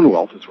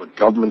commonwealth is what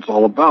government's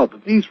all about.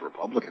 But these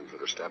Republicans that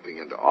are stepping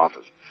into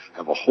office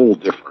have a whole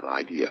different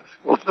idea.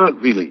 Well, it's not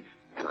really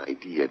an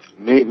idea. It's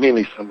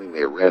mainly something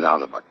they read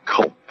out of a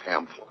cult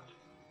pamphlet.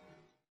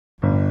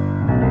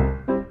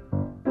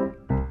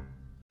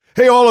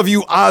 Hey, all of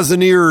you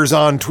Ozineers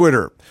on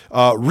Twitter.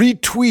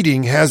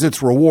 Retweeting has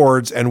its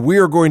rewards, and we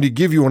are going to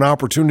give you an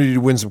opportunity to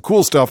win some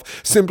cool stuff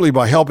simply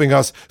by helping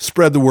us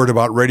spread the word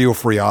about Radio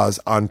Free Oz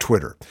on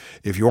Twitter.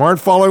 If you aren't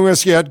following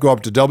us yet, go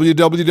up to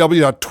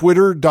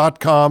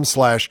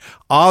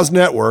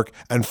www.twitter.com/OzNetwork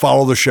and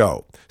follow the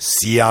show.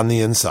 See you on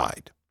the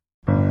inside.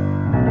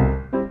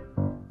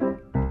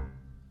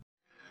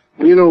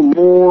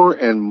 More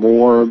and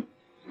more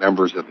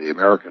members of the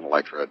American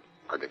electorate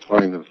are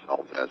declaring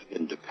themselves as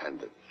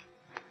independents.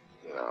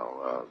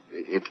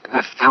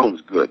 That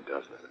sounds good,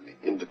 doesn't it?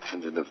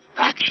 Independent of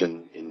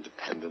faction,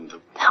 independent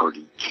of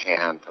party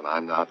cant, and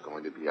I'm not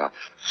going to be a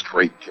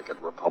straight-ticket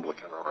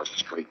Republican or a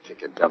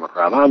straight-ticket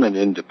Democrat. I'm an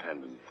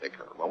independent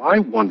thinker. Well, I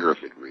wonder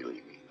if it really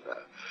means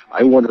that.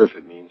 I wonder if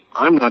it means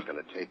I'm not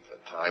going to take the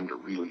time to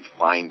really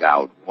find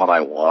out what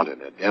I want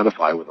and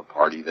identify with a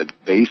party that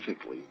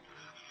basically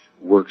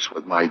works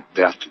with my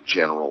best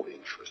general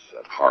interests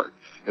at heart.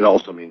 It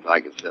also means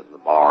I can sit in the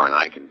bar and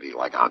I can be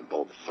like on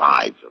both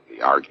sides of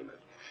the argument.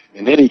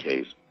 In any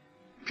case,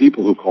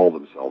 people who call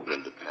themselves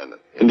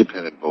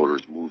independent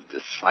voters moved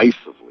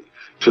decisively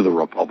to the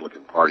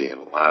Republican Party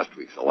in last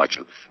week's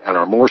election and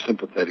are more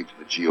sympathetic to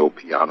the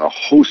GOP on a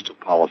host of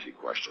policy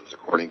questions,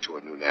 according to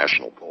a new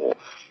national poll.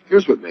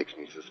 Here's what makes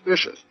me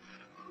suspicious.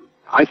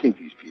 I think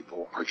these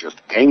people are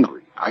just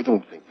angry. I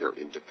don't think they're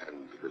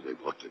independent because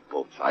they've looked at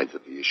both sides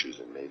of the issues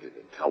and made an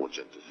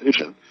intelligent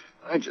decision.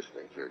 I just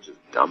think they're just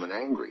dumb and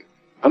angry.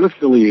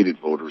 Unaffiliated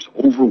voters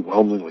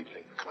overwhelmingly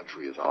think the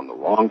country is on the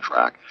wrong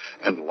track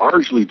and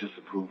largely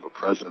disapprove of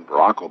President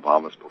Barack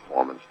Obama's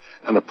performance,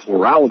 and a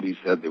plurality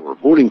said they were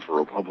voting for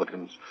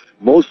Republicans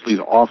mostly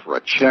to offer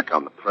a check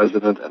on the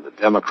president and the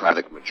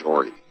Democratic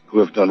majority, who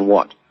have done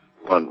what?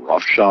 Run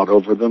roughshod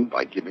over them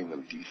by giving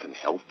them decent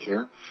health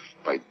care,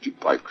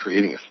 by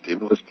creating a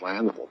stimulus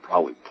plan that will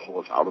probably pull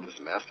us out of this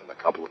mess in a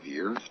couple of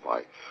years,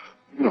 by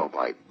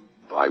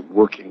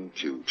working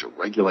to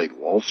regulate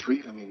Wall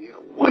Street. I mean,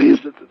 what is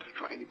it that they're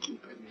trying to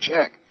keep in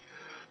check?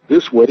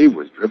 This wave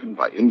was driven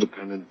by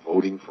independent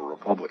voting for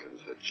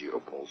Republicans, said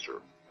GOP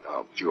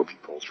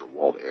pollster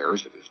Walt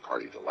Ayers of his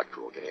party's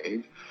electoral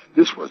gains.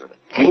 This was an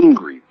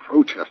angry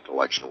protest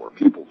election where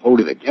people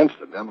voted against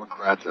the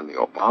Democrats and the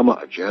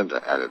Obama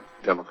agenda, added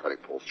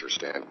Democratic pollster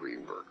Stan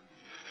Greenberg.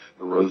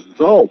 The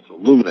results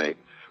illuminate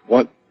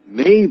what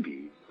may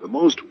be the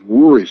most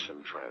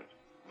worrisome trend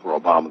for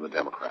Obama and the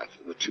Democrats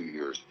in the 2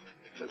 years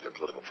since their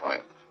political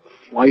triumph: the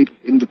flight of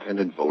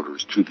independent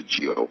voters to the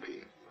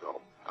GOP.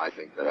 So I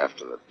think that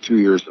after the 2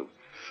 years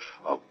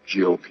of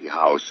GOP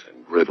House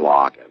and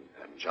gridlock and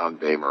John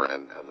Boehmer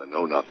and the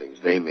know-nothings,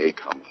 they may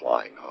come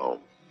flying home.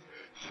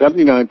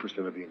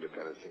 79% of the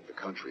independents think the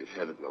country is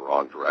headed in the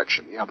wrong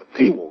direction. Yeah, but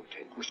they won't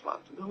take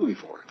responsibility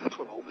for it. That's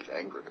what all this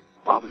anger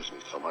bothers me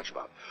so much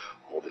about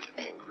all this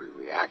angry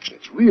reaction.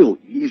 It's real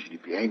easy to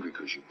be angry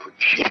because you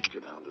project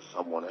it onto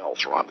someone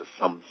else or onto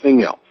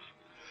something else.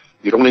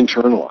 You don't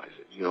internalize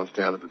it. You don't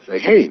stand up and say,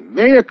 hey,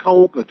 mea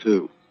culpa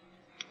too.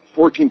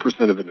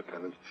 14% of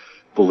independents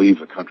believe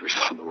the country's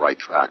on the right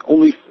track.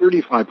 Only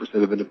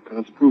 35% of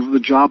independents approve of the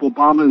job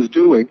Obama is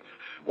doing,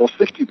 while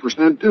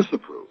 60%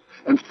 disapprove.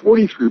 And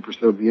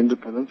 43% of the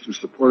independents who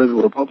supported a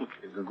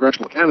Republican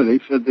congressional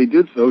candidate said they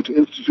did so to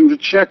institute a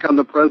check on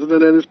the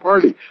president and his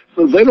party.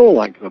 So they don't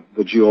like the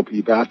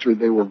GOP bastard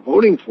they were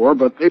voting for,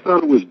 but they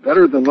thought it was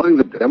better than letting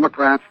the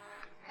Democrats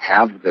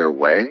have their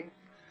way.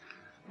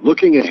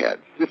 Looking ahead,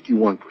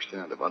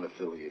 51% of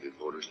unaffiliated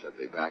voters said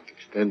they backed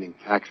extending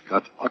tax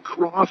cuts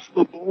across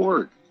the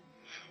board,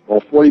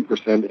 while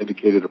 40%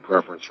 indicated a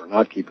preference for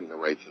not keeping the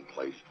rates in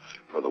place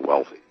for the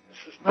wealthy.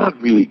 This is not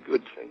really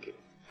good thinking.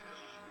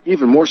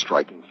 Even more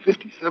striking,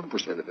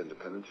 57% of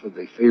independents said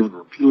they favored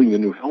repealing the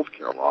new health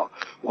care law,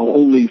 while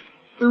only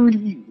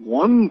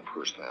 31%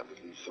 of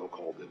these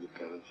so-called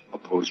independents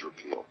opposed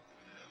repeal.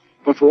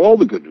 But for all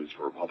the good news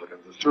for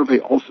Republicans, the survey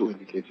also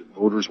indicates that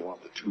voters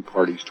want the two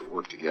parties to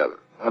work together.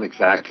 Not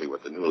exactly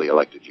what the newly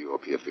elected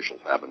GOP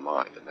officials have in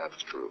mind, and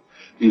that's true.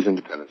 These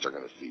independents are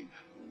going to see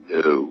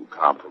no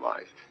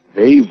compromise.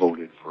 They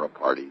voted for a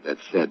party that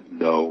said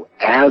no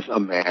as a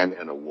man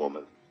and a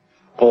woman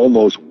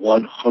almost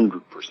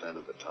 100%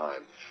 of the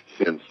time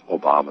since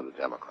Obama and the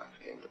Democrats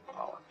came to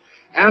power.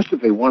 Asked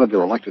if they wanted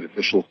their elected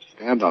officials to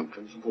stand on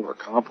principle or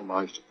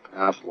compromise to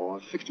pass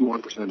laws,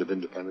 61% of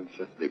independents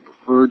said they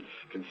preferred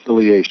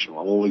conciliation,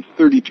 while only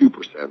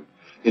 32%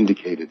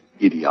 indicated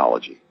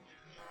ideology.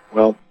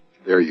 Well,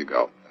 there you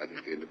go. I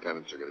think the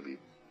independents are going to be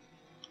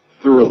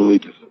thoroughly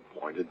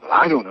disappointed, but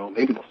I don't know,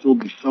 maybe they'll still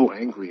be so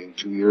angry in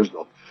 2 years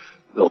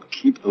they'll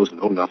keep those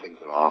know-nothings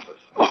in office.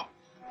 Oh,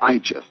 I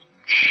just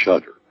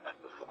shudder at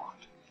the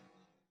thought.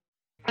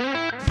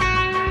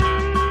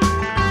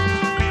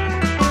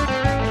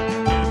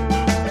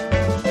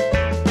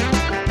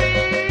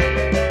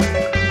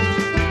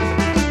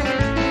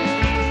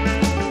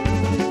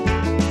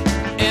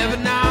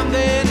 Every now and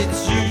then,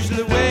 it's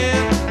usually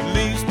when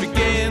leaves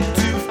begin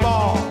to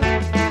fall.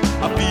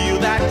 I feel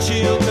that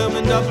chill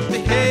coming up the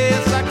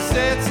head, like a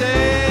sad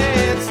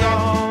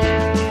song.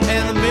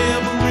 And the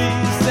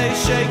memories, they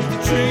shake the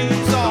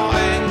trees, all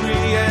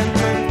angry and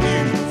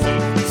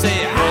confused.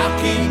 Say, how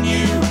can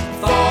you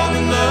fall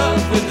in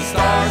love when the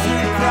stars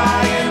are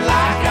crying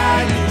like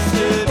I used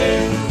to do?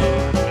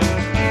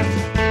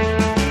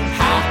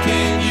 How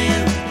can you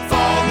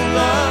fall in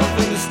love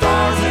when the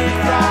stars are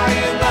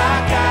crying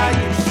like I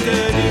used to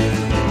do?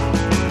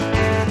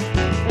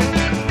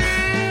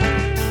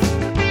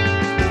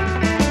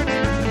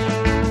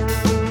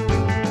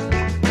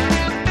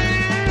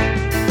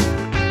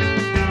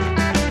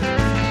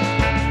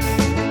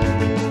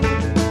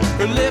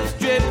 Her lips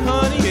drip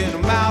honey in her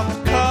mouth a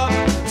cup.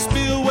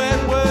 Spill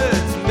wet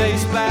words and they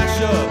splash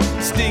up.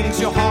 Stings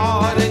your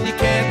heart and you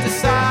can't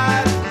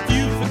decide.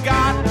 You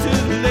forgot to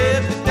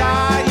live or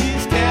die.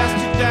 He's cast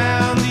you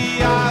down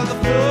the aisle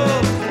of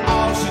love.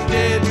 All she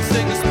did was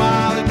sing a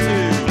smile or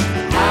two.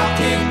 How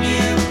can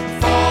you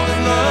fall in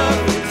love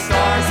when the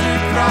stars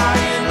are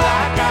crying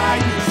like I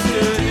used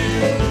to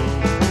do?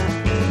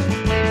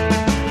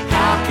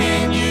 How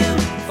can you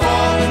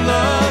fall in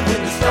love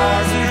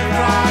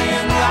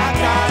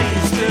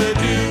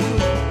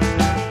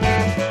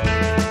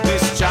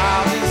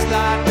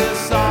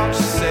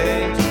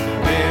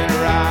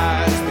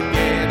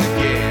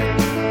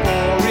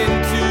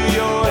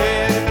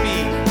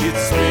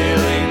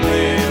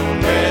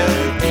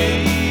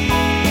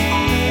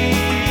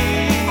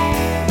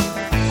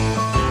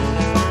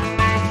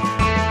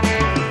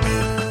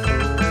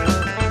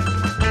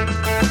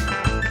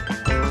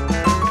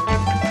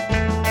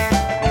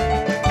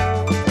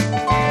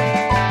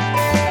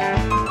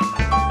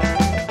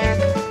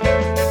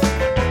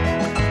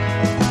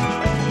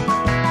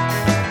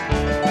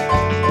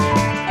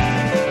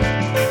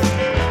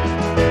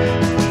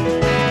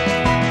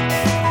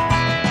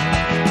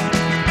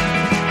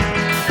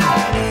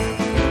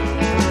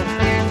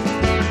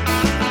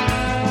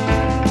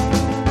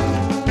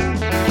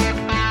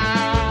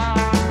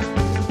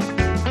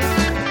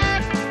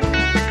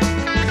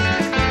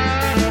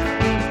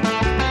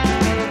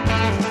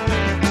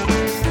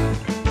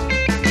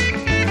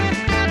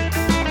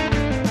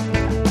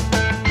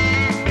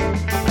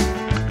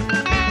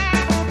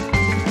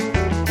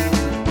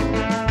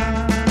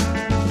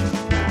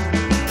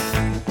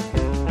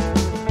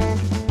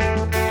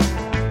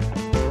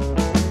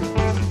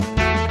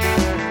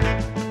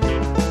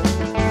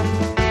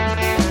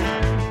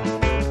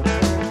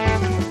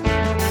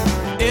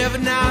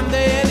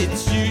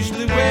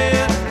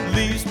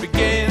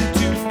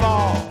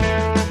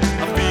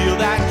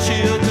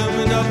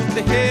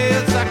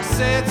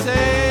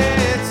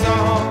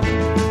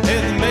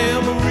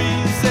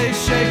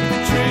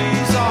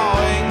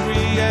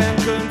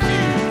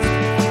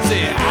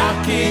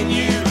can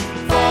you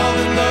fall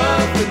in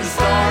love with the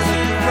stars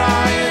and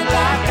crying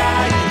like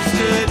I used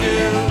to do?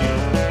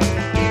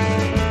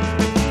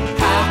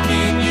 How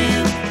can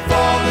you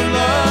fall in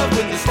love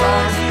with the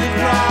stars and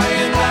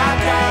crying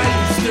like I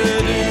used to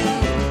do?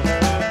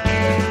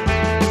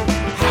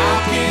 How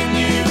can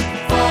you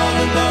fall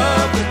in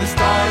love with the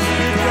stars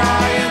and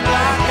crying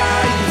like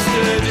I used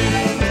to do?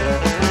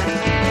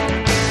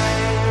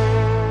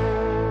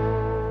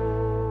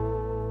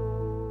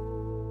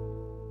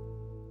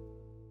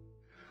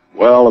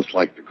 Well, it's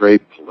like the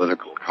great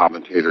political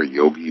commentator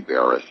Yogi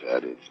Berra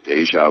said, it's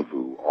deja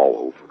vu all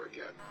over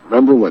again.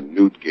 Remember when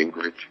Newt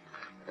Gingrich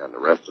and the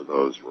rest of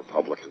those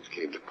Republicans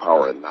came to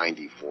power in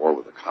 '94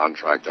 with a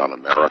contract on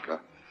America?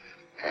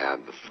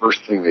 And the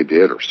first thing they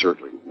did, or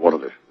certainly one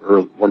of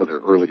their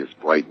earliest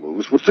bright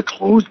moves, was to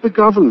close the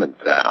government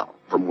down,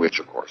 from which,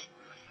 of course,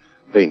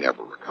 they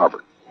never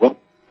recovered. Well,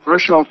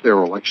 fresh off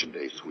their Election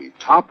Day sweep,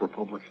 top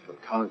Republicans in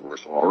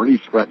Congress are already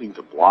threatening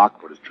to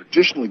block what has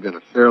traditionally been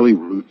a fairly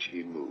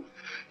routine move,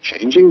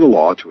 changing the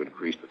law to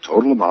increase the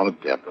total amount of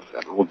debt the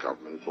federal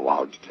government is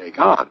allowed to take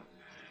on.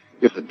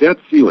 If the debt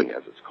ceiling,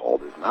 as it's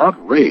called, is not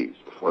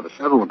raised before the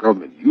federal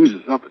government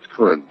uses up its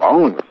current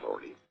borrowing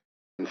authority,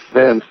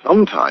 then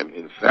sometime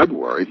in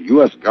February, the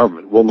U.S.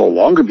 government will no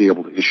longer be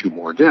able to issue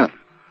more debt.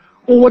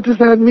 Well, what does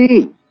that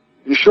mean?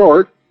 In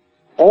short,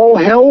 all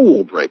hell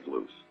will break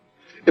loose.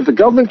 If the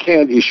government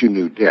can't issue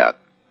new debt,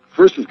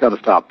 first it's got to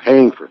stop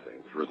paying for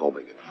things,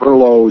 resulting in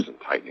furloughs and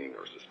tightening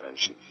or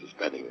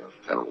suspending of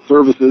federal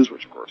services,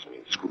 which of course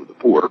means screw the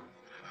poor.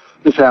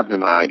 This happened in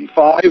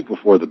 '95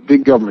 before the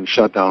big government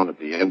shutdown at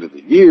the end of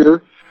the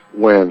year,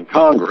 when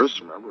Congress,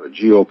 remember, a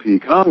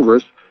GOP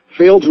Congress,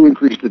 failed to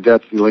increase the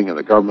debt ceiling and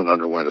the government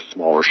underwent a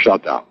smaller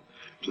shutdown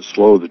to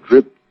slow the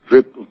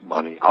drip of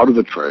money out of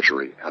the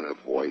Treasury and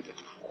avoid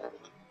its default.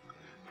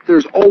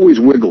 There's always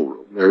wiggle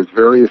room. There's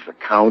various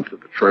accounts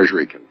that the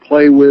Treasury can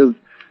play with,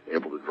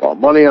 able to draw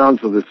money on,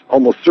 so this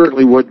almost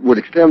certainly would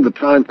extend the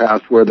time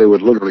past where they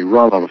would literally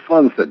run out of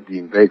funds, said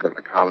Dean Baker, an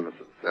economist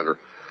at the Center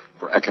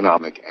for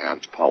Economic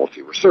and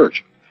Policy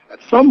Research. At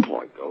some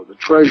point, though, the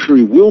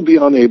Treasury will be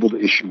unable to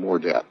issue more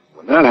debt.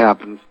 When that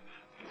happens,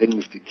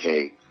 things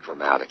decay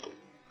dramatically.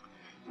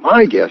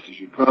 My guess is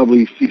you'd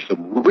probably see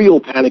some real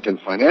panic in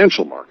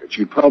financial markets.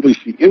 You'd probably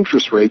see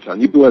interest rates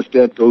on U.S.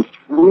 debt go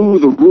through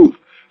the roof,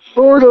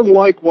 sort of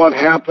like what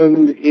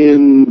happened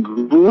in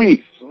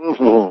Greece.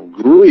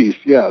 Greece,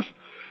 yes,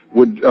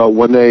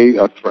 when they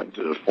threatened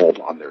to default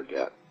on their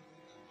debt.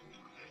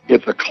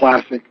 It's a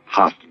classic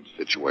hostage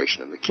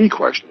situation, and the key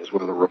question is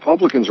whether the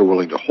Republicans are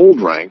willing to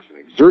hold ranks and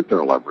exert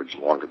their leverage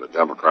longer than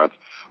Democrats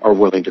are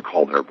willing to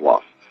call their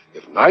bluff.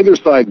 If neither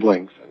side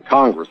blinks and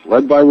Congress,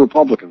 led by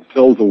Republicans,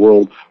 tells the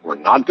world we're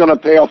not going to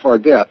pay off our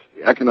debts,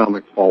 the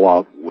economic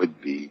fallout would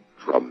be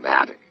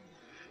dramatic.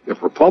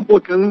 If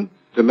Republican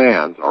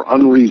demands are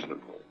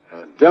unreasonable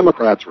and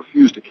Democrats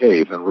refuse to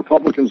cave, then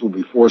Republicans will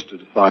be forced to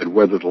decide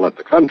whether to let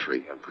the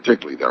country, and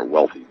particularly their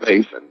wealthy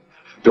base and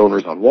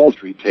donors on Wall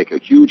Street, take a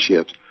huge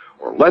hit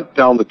or let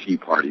down the Tea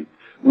Party,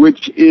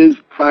 which is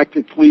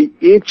practically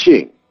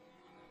itching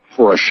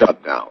for a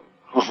shutdown.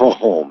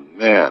 Oh,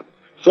 man.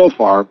 So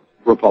far,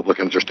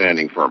 Republicans are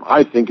standing firm.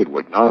 I think it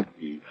would not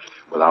be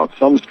without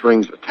some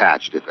strings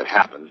attached if it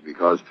happens,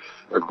 because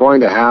they're going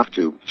to have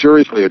to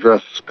seriously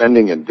address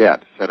spending and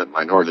debt. Senate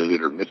Minority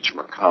Leader Mitch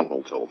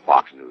McConnell told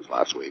Fox News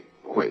last week.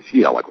 Boy, is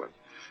he eloquent.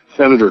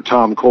 Senator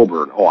Tom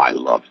Coburn, oh, I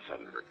love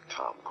Senator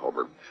Tom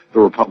Coburn, the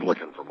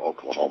Republican from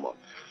Oklahoma,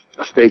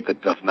 a state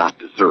that does not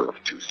deserve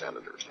two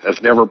senators,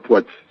 has never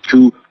put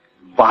two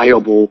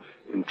viable,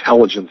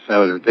 intelligent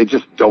senators. They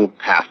just don't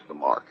pass the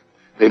mark.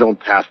 They don't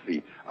pass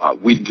the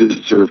we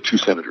deserve two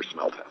senators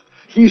smell test.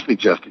 He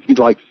suggested he'd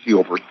like to see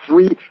over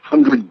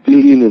 $300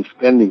 billion in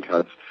spending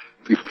cuts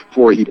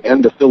before he'd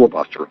end a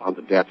filibuster on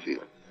the debt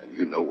ceiling. And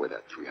you know where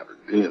that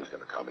 $300 billion is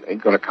going to come. It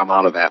ain't going to come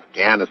out of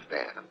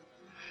Afghanistan.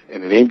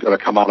 And it ain't going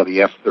to come out of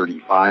the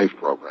F-35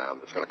 program.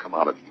 It's going to come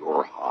out of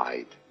your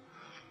hide.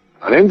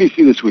 On NBC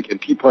this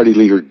weekend, Tea Party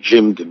leader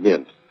Jim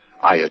DeMint,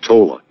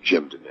 Ayatollah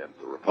Jim DeMint,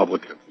 the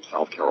Republican from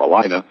South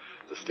Carolina,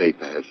 the state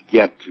that has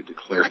yet to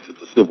declare that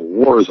the Civil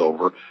War is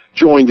over,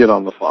 joined in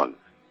on the fun.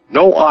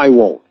 No, I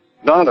won't.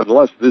 Not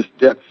unless this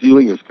debt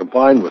ceiling is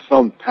combined with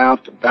some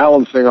path to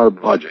balancing our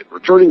budget,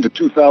 returning to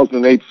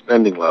 2008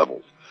 spending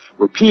levels,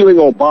 repealing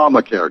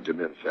Obamacare,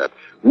 DeMint said.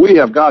 We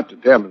have got to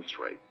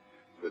demonstrate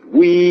that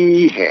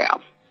we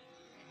have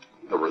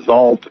the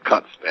resolve to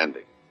cut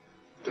spending.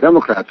 The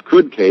Democrats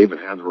could cave and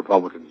hand the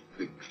Republicans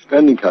the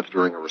spending cuts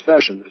during a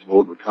recession. This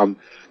vote would come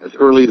as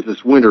early as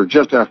this winter,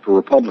 just after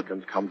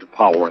Republicans come to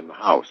power in the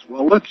House.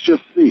 Well, let's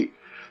just see.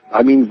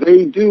 I mean,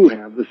 they do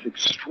have this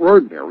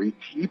extraordinary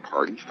Tea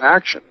Party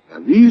faction.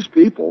 And these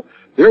people,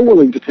 they're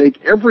willing to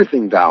take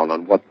everything down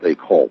on what they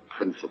call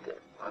principle.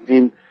 I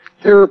mean,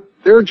 they're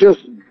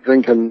just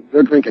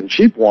drinking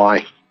cheap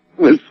wine,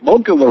 they're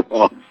smoking the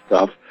wrong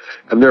stuff,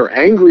 and they're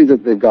angry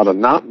that they've got a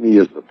not me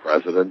as the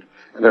president,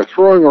 and they're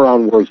throwing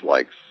around words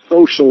like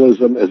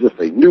socialism as if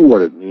they knew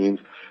what it means.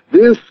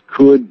 This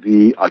could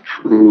be a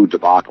true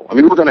debacle. I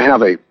mean, we're going to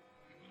have a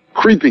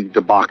creeping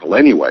debacle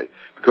anyway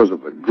because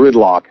of the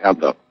gridlock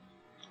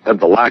and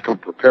the lack of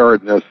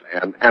preparedness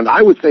and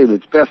I would say in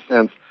its best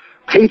sense,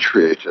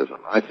 patriotism.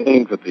 I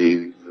think that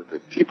the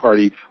Tea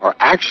Party are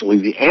actually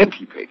the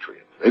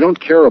anti-patriots. They don't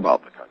care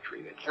about the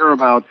country. They care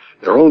about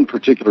their own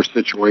particular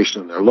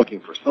situation, and they're looking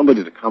for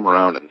somebody to come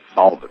around and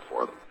solve it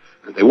for them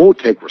because they won't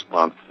take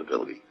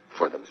responsibility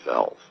for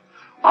themselves.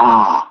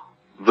 Ah,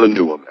 the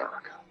new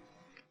America.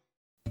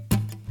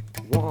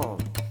 1,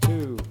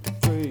 2,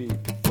 3,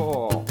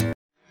 4.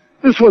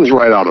 This one's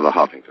right out of the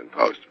Huffington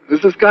Post.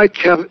 There's this guy,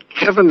 Kevin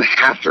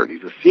Hassard.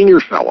 He's a senior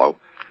fellow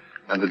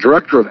and the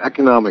director of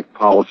economic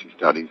policy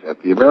studies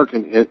at the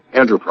American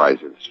Enterprise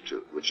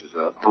Institute, which is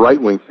a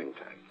right-wing think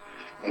tank.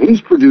 And he's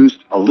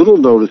produced a little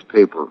notice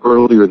paper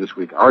earlier this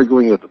week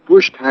arguing that the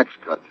Bush tax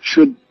cuts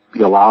should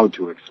be allowed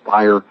to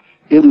expire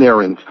in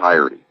their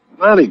entirety.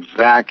 Not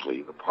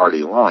exactly the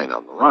party line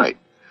on the right.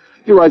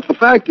 He writes, the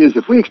fact is,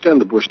 if we extend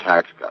the Bush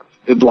tax cuts,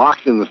 it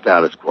locks in the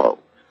status quo.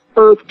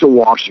 Earth to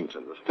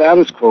Washington, the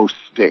status quo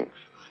stinks.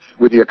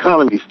 With the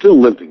economy still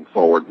limping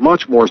forward,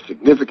 much more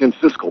significant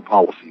fiscal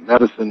policy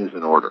medicine is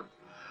in order.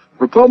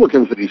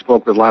 Republicans that he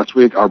spoke with last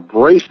week are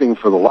bracing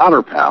for the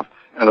latter path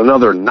and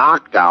another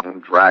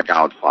knockdown,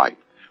 drag-out fight.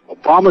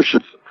 Obama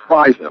should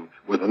surprise them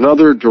with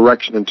another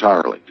direction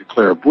entirely,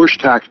 declare Bush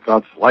tax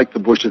cuts, like the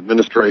Bush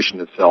administration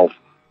itself,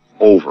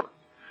 over.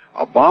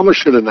 Obama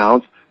should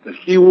announce that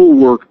he will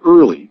work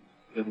early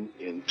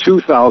in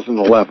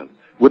 2011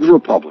 with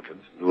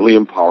Republicans, newly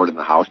empowered in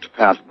the House, to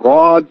pass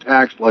broad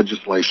tax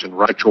legislation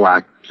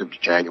retroactive to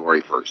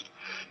January 1st.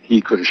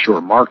 He could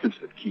assure markets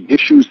that key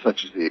issues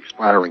such as the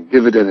expiring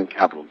dividend and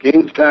capital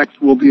gains tax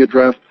will be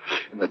addressed,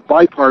 and that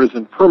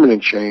bipartisan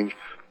permanent change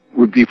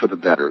would be for the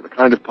better, the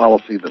kind of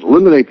policy that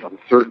eliminates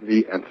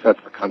uncertainty and sets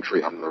the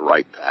country on the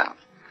right path.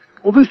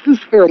 Well, this is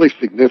fairly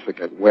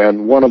significant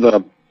when one of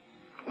the,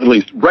 at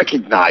least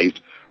recognized,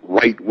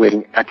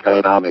 right-wing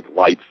economic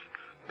lights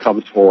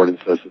comes forward and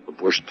says that the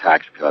Bush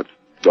tax cuts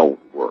don't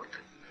work.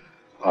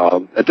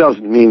 It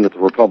doesn't mean that the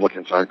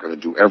Republicans aren't going to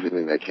do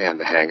everything they can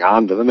to hang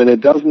on to them, and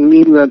it doesn't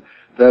mean that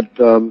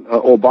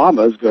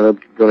Obama is going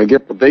to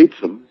get the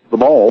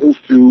balls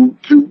to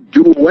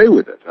do away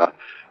with it.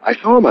 I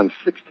saw him on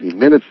 60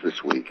 Minutes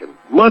this week, and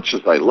much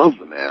as I love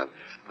the man,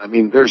 I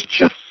mean, there's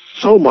just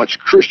so much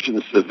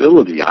Christian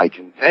civility I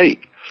can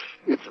take.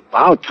 It's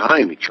about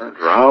time he turned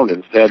around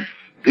and said,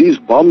 "These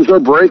bums are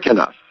breaking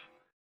us."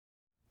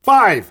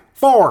 5,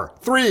 4,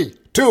 3,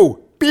 2,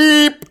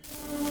 beep.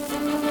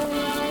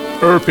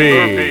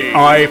 Irpy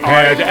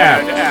iPad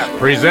app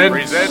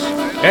presents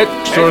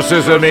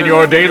Exorcism in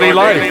Your Daily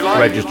Life.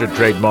 Registered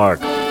trademark.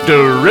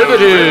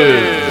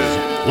 Derivatives.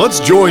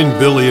 Let's join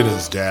Billy and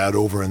his dad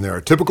over in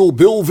their typical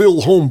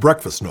Billville home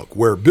breakfast nook,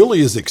 where Billy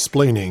is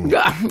explaining...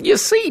 You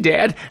see,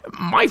 Dad,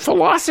 my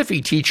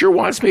philosophy teacher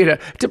wants me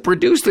to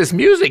produce this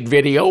music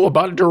video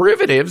about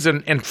derivatives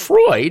and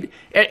Freud,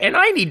 and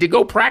I need to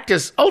go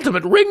practice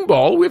ultimate ring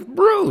ball with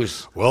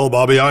Bruce. Well,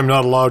 Bobby, I'm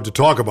not allowed to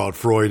talk about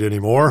Freud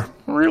anymore.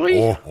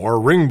 Really? Or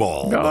ring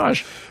ball.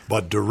 Gosh.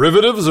 But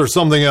derivatives are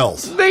something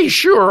else. They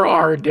sure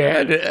are,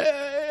 Dad.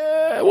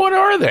 What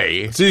are they?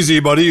 It's easy,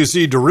 buddy. You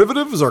see,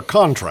 derivatives are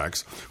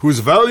contracts whose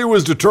value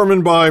is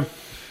determined by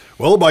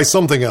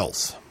something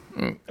else.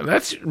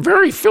 That's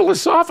very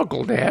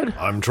philosophical, Dad.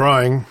 I'm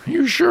trying.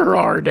 You sure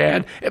are,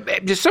 Dad.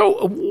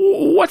 So,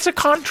 what's a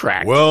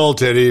contract? Well,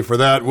 Teddy, for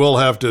that, we'll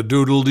have to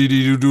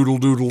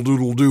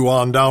doodle-dee-dee-doo-doodle-doodle-doodle-doo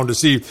on down to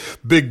see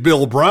Big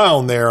Bill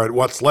Brown there at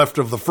what's left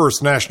of the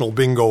First National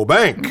Bingo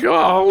Bank.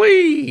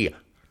 Golly!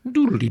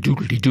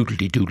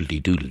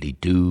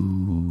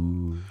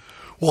 Doodle-dee-doodle-dee-doodle-dee-doodle-dee-doo.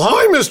 Well,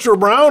 hi, Mr.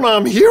 Brown.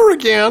 I'm here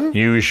again.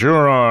 You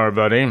sure are,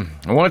 buddy.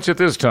 What's it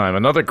this time?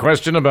 Another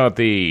question about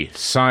the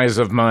size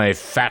of my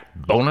fat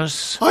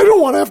bonus? I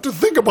don't want to have to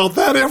think about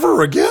that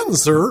ever again,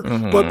 sir.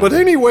 Mm-hmm. But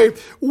anyway,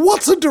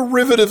 what's a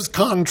derivatives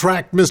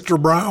contract,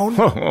 Mr. Brown?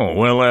 Oh,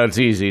 well, that's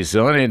easy,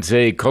 son. It's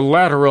a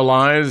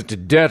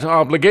collateralized debt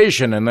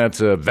obligation, and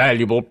that's a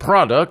valuable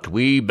product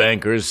we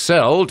bankers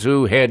sell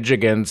to hedge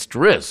against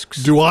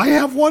risks. Do I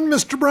have one,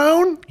 Mr.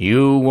 Brown?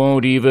 You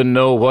won't even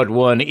know what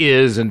one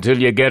is until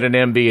you get an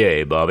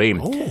MBA, Bobby.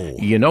 Oh.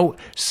 You know,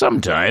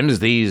 sometimes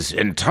these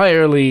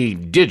entirely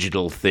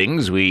digital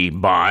things we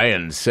buy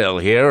and sell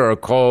here are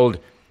called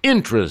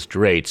interest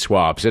rate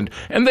swaps, and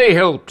they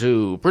help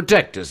to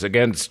protect us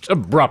against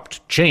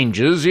abrupt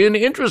changes in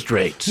interest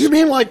rates. You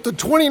mean like the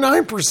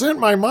 29%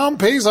 my mom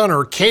pays on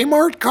her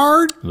Kmart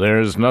card?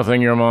 There's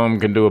nothing your mom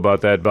can do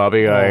about that,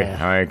 Bobby. Oh.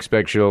 I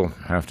expect she'll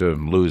have to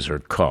lose her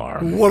car.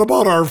 What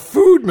about our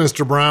food,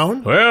 Mr.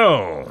 Brown?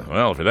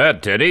 Well, for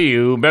that, Teddy,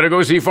 you better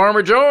go see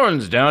Farmer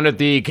Jones down at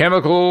the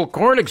Chemical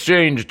Corn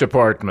Exchange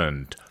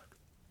Department.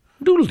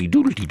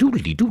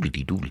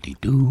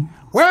 Doodly-doodly-doodly-doodly-doodly-doo.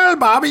 Well,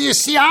 Bobby, you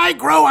see, I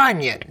grow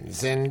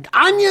onions, and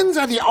onions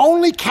are the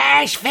only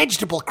cash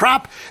vegetable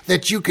crop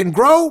that you can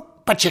grow,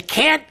 but you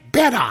can't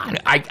bet on.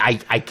 I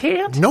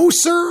can't? No,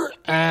 sir,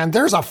 and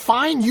there's a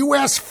fine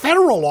U.S.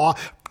 federal law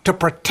to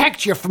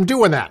protect you from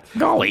doing that.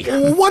 Golly.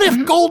 What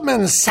if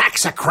Goldman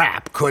Sachs a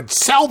crap could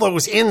sell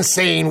those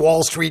insane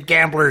Wall Street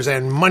gamblers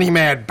and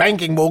money-mad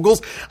banking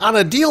moguls on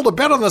a deal to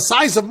bet on the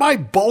size of my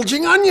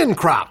bulging onion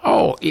crop?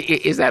 Oh,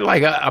 is that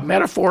like a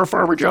metaphor,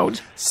 Farmer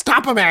Jones?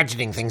 Stop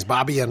imagining things,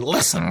 Bobby, and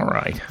listen. All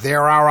right.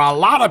 There are a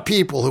lot of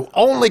people who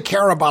only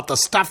care about the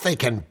stuff they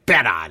can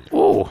bet on.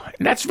 Oh,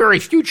 that's very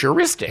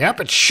futuristic.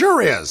 Yep, it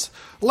sure is.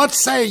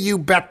 Let's say you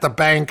bet the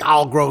bank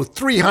I'll grow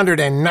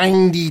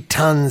 390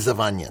 tons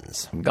of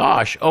onions.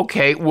 Gosh,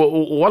 okay.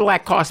 What'll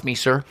that cost me,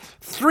 sir?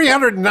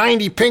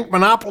 390 pink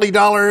monopoly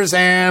dollars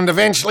and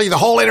eventually the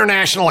whole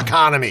international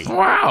economy.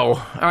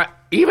 Wow.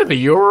 Even the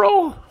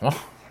euro?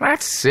 Oh,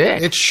 that's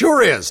sick. It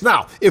sure is.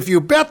 Now, if you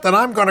bet that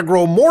I'm going to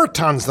grow more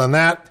tons than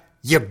that,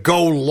 you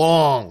go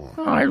long.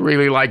 I'd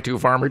really like to,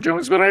 Farmer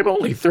Jones, but I'm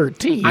only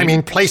 13. I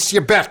mean, place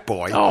your bet,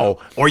 boy.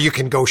 Oh. Or you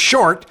can go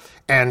short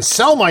and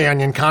sell my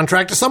onion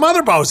contract to some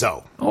other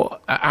bozo. Oh,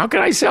 how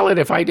can I sell it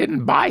if I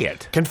didn't buy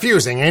it?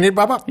 Confusing, ain't it,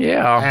 Bubba?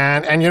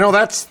 Yeah. And you know,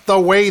 that's the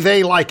way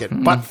they like it.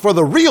 But for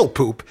the real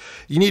poop,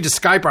 you need to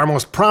Skype our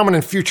most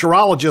prominent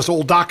futurologist,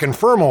 old Doc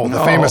Infermo,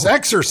 the famous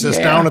exorcist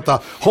down at the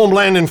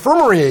Homeland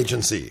Infirmary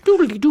Agency.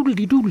 Doodly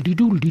doodly doodly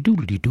doodly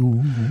doodly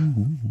doo.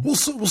 Well,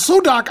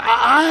 so Doc,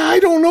 I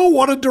don't know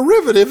what a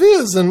derivative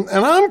is, and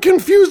I'm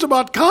confused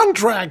about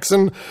contracts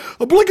and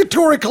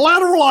obligatory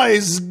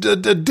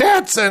collateralized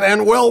debts,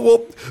 and well,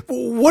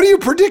 what do you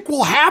predict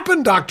will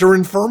happen, Dr.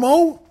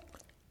 Infermo?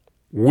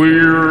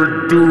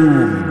 We're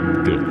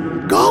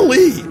doomed.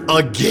 Golly,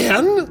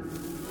 again?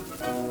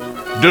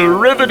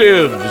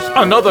 Derivatives,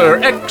 another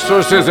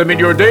exorcism in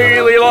your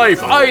daily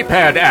life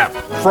iPad app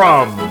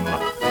from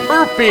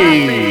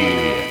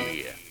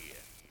Burpee.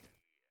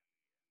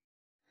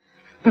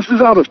 This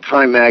is out of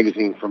Time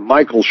magazine from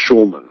Michael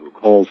Schulman, who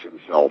calls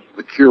himself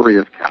the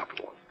Curious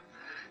Capitalist.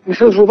 He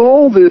says, with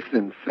all this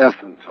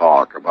incessant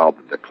talk about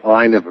the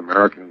decline of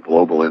American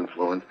global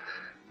influence,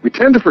 we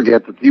tend to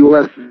forget that the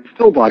U.S. is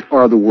still by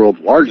far the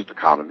world's largest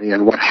economy,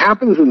 and what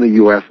happens in the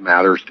U.S.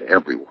 matters to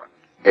everyone,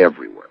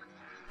 everywhere.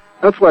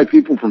 That's why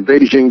people from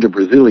Beijing to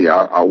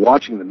Brasilia are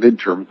watching the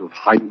midterms with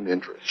heightened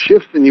interest.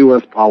 Shifts in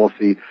U.S.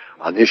 policy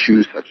on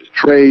issues such as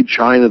trade,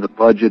 China, the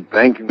budget,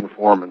 banking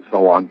reform, and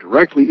so on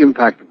directly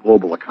impact the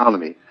global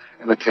economy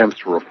and attempts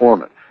to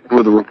reform it. And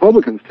with the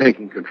Republicans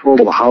taking control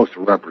of the House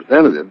of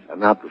Representatives and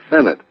not the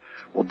Senate,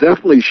 we're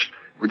definitely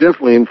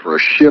in for a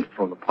shift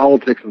from the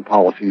politics and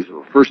policies of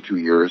the first 2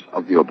 years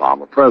of the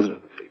Obama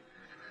presidency.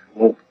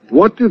 Well,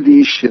 what do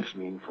these shifts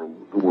mean for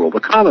the world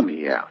economy,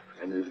 he asks?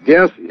 And his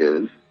guess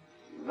is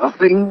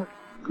nothing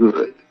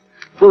good.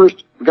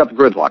 First, we got the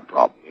gridlock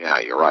problem. Yeah,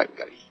 you're right.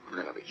 We're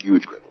going to have a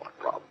huge gridlock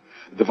problem.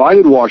 A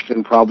divided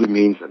Washington probably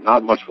means that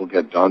not much will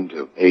get done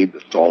to aid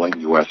the stalling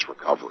U.S.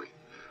 recovery.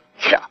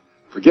 Yeah,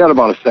 forget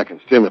about a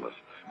second stimulus.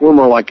 We're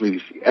more likely to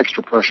see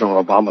extra pressure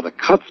on Obama to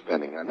cut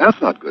spending, and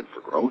that's not good for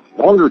growth.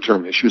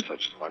 Longer-term issues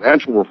such as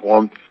financial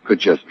reform could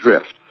just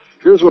drift.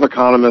 Here's what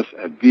economists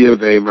at B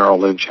of A Merrill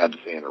Lynch had to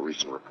say in a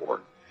recent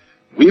report.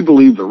 We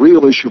believe the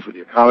real issue for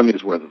the economy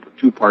is whether the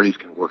two parties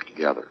can work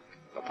together.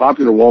 The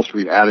popular Wall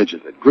Street adage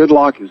is that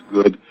gridlock is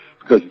good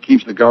because it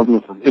keeps the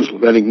government from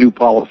implementing new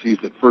policies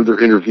that further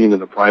intervene in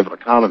the private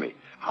economy.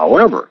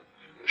 However,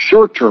 the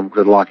short-term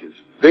gridlock is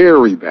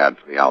very bad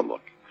for the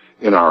outlook.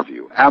 In our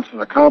view, absent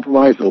a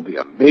compromise, there will be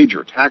a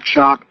major tax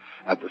shock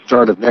at the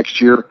start of next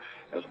year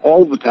as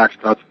all of the tax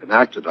cuts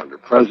enacted under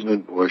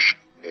President Bush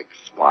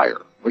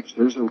expire, which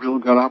there's a real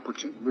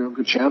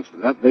good chance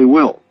that they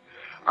will.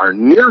 Our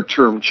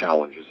near-term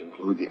challenges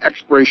include the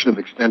expiration of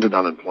extended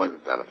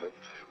unemployment benefits,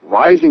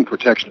 rising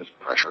protectionist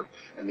pressure,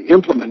 and the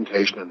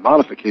implementation and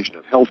modification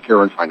of health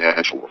care and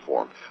financial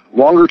reform.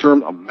 Longer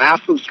term, a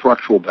massive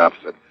structural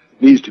deficit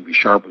needs to be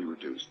sharply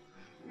reduced.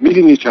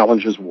 Meeting these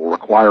challenges will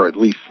require at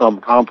least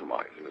some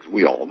compromise. And as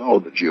we all know,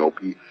 the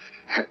GOP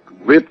had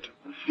ripped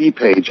the C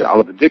page out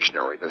of the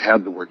dictionary that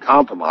had the word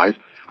compromise.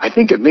 I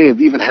think it may have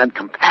even had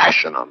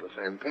compassion on the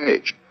same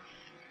page.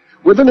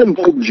 With an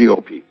emboldened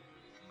GOP,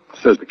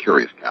 says the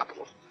Curious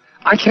Capitalist,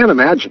 I can't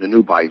imagine a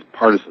new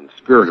bipartisan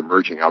spirit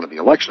emerging out of the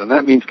election, and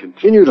that means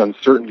continued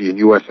uncertainty in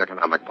U.S.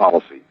 economic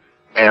policy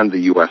and the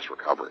U.S.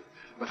 recovery.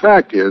 The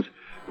fact is,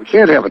 we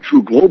can't have a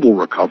true global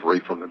recovery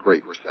from the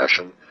Great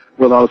Recession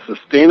without a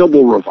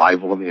sustainable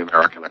revival in the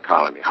American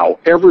economy,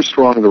 however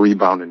strong the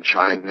rebound in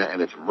China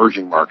and its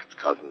emerging markets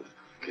cousins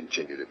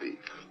continue to be.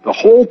 The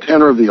whole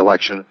tenor of the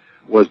election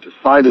was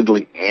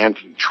decidedly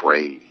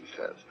anti-trade, he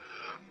says.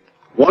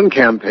 One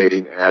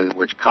campaign ad in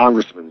which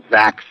Congressman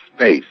Zach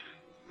Space,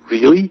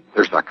 really?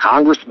 There's a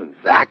Congressman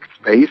Zach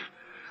Space?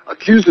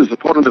 Accused his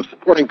opponent of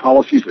supporting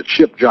policies that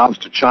ship jobs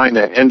to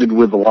China ended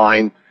with the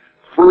line,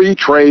 free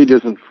trade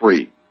isn't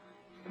free.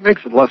 It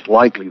makes it less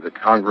likely that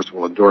Congress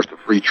will endorse a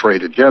free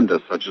trade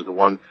agenda, such as the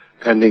one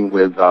pending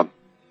with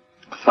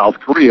South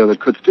Korea,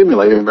 that could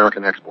stimulate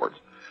American exports.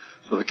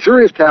 So the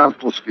Curious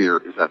Capitalist fear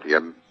is that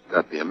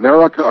the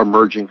America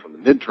emerging from the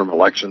midterm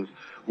elections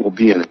will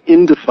be an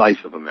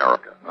indecisive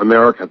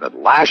America that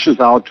lashes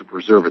out to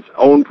preserve its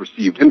own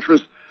perceived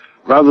interests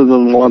rather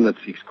than one that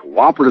seeks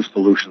cooperative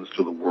solutions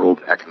to the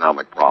world's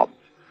economic problems.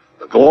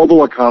 The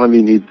global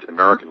economy needs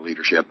American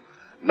leadership,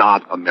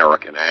 not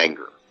American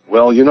anger.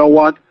 Well, you know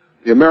what?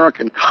 The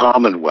American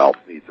Commonwealth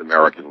needs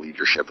American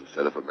leadership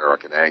instead of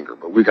American anger.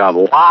 But we got a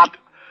lot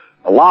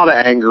of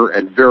anger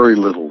and very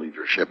little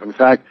leadership. In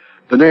fact,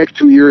 the next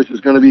 2 years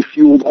is going to be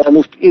fueled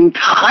almost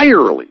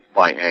entirely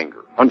by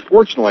anger.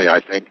 Unfortunately,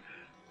 I think,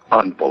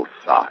 on both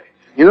sides.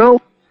 You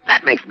know,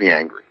 that makes me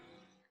angry.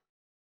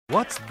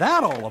 What's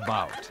that all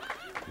about?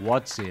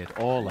 What's it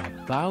all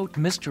about,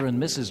 Mr.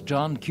 and Mrs.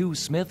 John Q.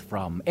 Smith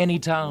from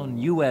Anytown,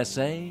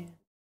 USA?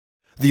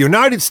 The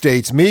United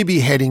States may be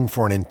heading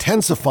for an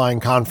intensifying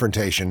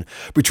confrontation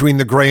between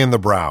the gray and the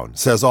brown,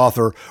 says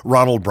author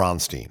Ronald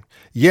Bronstein.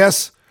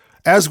 Yes,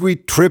 as we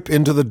trip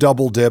into the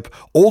double dip,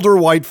 older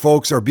white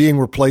folks are being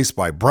replaced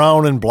by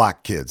brown and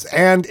black kids,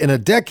 and in a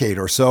decade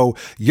or so,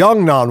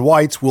 young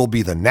non-whites will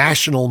be the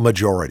national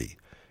majority.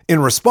 In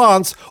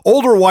response,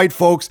 older white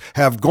folks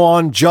have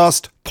gone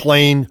just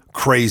plain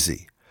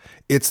crazy.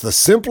 It's the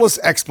simplest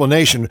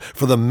explanation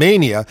for the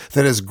mania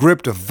that has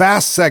gripped a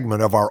vast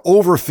segment of our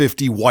over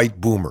 50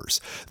 white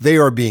boomers. They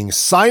are being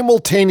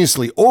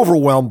simultaneously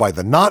overwhelmed by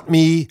the not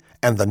me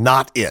and the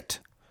not it.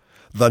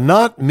 The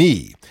not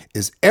me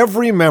is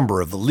every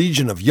member of the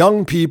legion of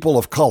young people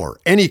of color,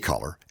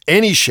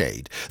 any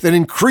shade, that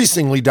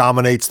increasingly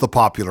dominates the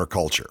popular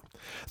culture.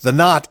 The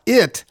not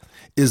it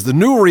is the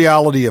new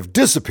reality of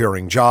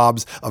disappearing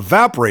jobs,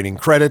 evaporating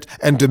credit,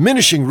 and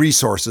diminishing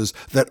resources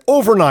that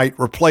overnight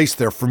replace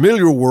their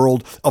familiar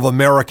world of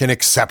American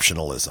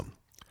exceptionalism.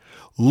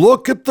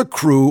 Look at the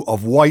crew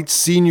of white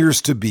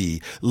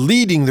seniors-to-be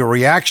leading the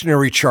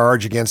reactionary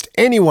charge against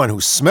anyone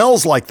who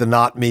smells like the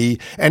not me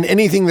and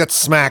anything that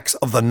smacks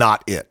of the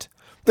not it.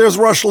 There's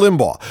Rush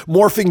Limbaugh,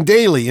 morphing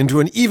daily into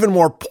an even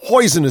more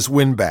poisonous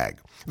windbag.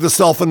 The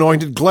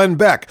self-anointed Glenn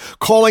Beck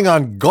calling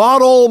on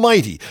God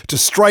Almighty to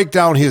strike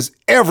down his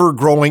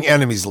ever-growing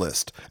enemies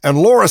list.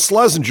 And Laura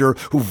Schlesinger,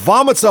 who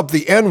vomits up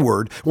the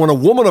N-word when a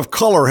woman of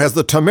color has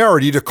the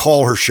temerity to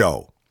call her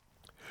show.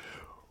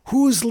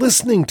 Who's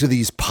listening to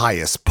these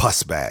pious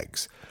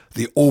pussbags?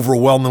 The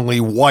overwhelmingly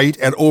white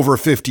and over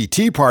 50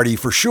 Tea Party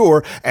for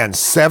sure, and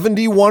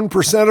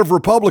 71% of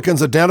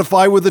Republicans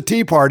identify with the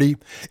Tea Party.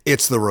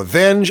 It's the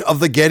revenge of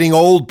the getting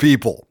old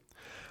people.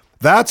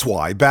 That's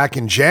why, back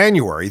in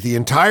January, the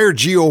entire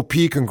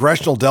GOP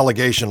congressional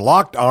delegation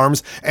locked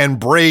arms and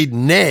brayed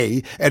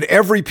nay at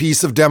every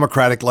piece of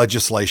Democratic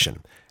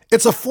legislation.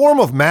 It's a form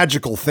of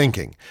magical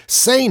thinking.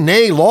 Say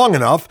nay long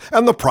enough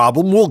and the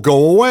problem will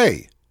go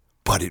away.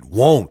 But it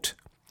won't.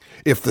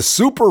 If the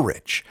super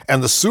rich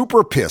and the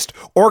super pissed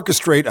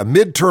orchestrate a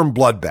midterm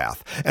bloodbath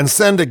and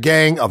send a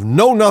gang of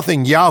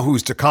know-nothing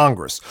yahoos to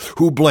Congress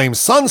who blame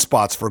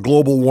sunspots for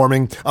global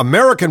warming,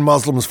 American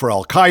Muslims for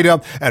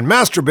Al-Qaeda, and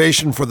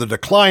masturbation for the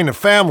decline of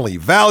family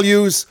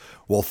values,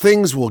 well,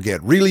 things will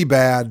get really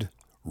bad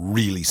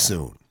really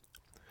soon.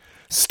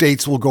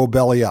 States will go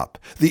belly up,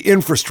 the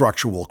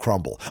infrastructure will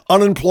crumble,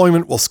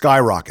 unemployment will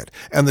skyrocket,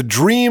 and the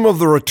dream of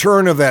the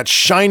return of that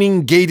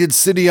shining gated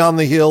city on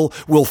the hill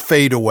will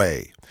fade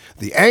away.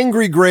 The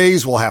angry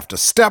grays will have to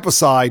step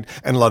aside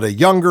and let a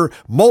younger,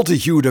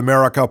 multi-hued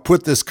America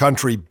put this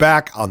country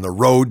back on the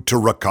road to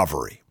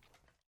recovery.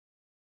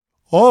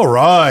 All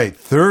right,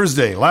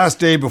 Thursday, last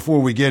day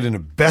before we get into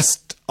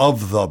best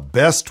of the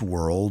best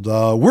world.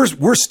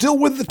 We're still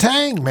with the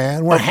tang,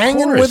 man. We're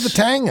hanging with the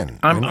tangin'.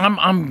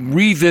 I'm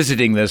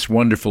revisiting this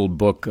wonderful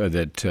book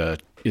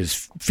that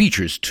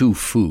features Tu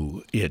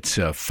Fu. It's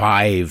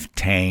 5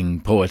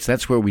 Tang poets.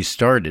 That's where we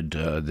started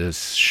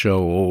this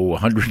show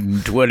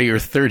 120 or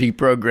 30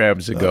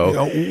 programs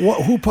ago.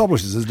 Who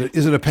publishes?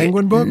 Is it a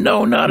Penguin book?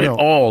 No, not at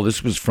all.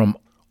 This was from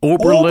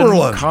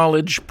Oberlin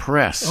College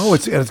Press. Oh,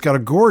 it's got a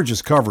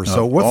gorgeous cover.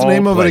 So what's the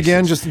name of it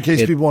again, just in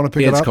case people want to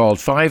pick it up? It's called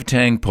 5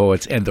 Tang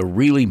Poets, and the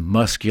really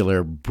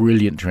muscular,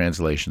 brilliant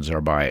translations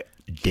are by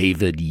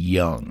David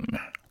Young.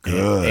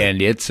 Good.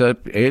 And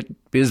it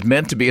is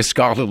meant to be a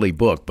scholarly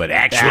book, but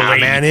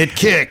actually, man, it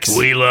kicks.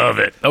 We love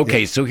it.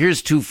 Okay, so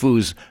here's Tu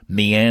Fu's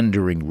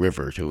Meandering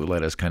River to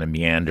let us kind of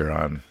meander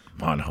on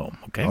home.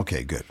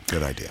 Okay,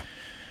 good idea.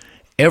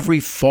 Every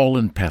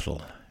fallen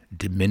petal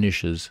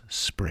diminishes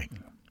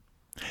spring.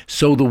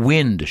 So the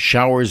wind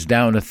showers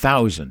down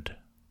 1,000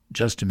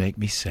 just to make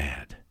me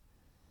sad.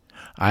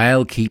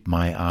 I'll keep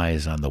my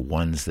eyes on the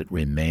ones that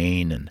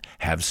remain and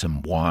have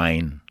some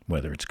wine,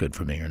 whether it's good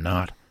for me or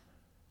not.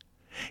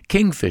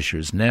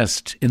 Kingfishers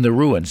nest in the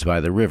ruins by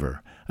the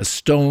river. A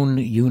stone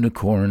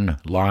unicorn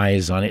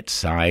lies on its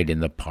side in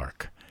the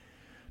park.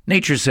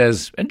 Nature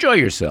says, enjoy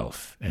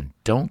yourself and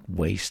don't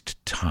waste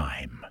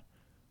time.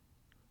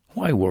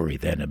 Why worry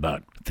then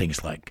about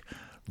things like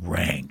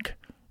rank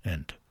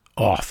and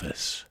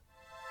office?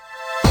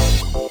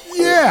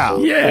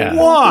 Yeah.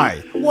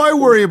 Why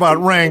worry about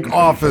rank,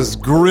 office,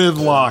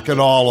 gridlock, and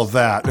all of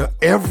that?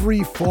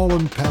 Every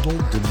fallen petal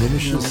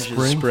diminishes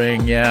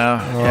spring. Yeah.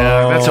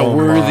 That's a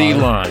worthy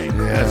line.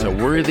 Yeah. That's a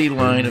worthy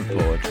line of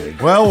poetry.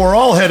 Well, we're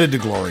all headed to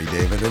glory,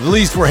 David. At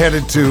least we're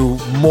headed to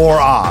more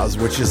Oz,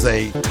 which is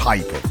a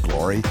type of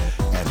glory.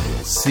 And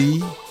we'll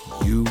see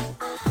you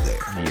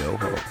there.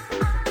 Yo-ho.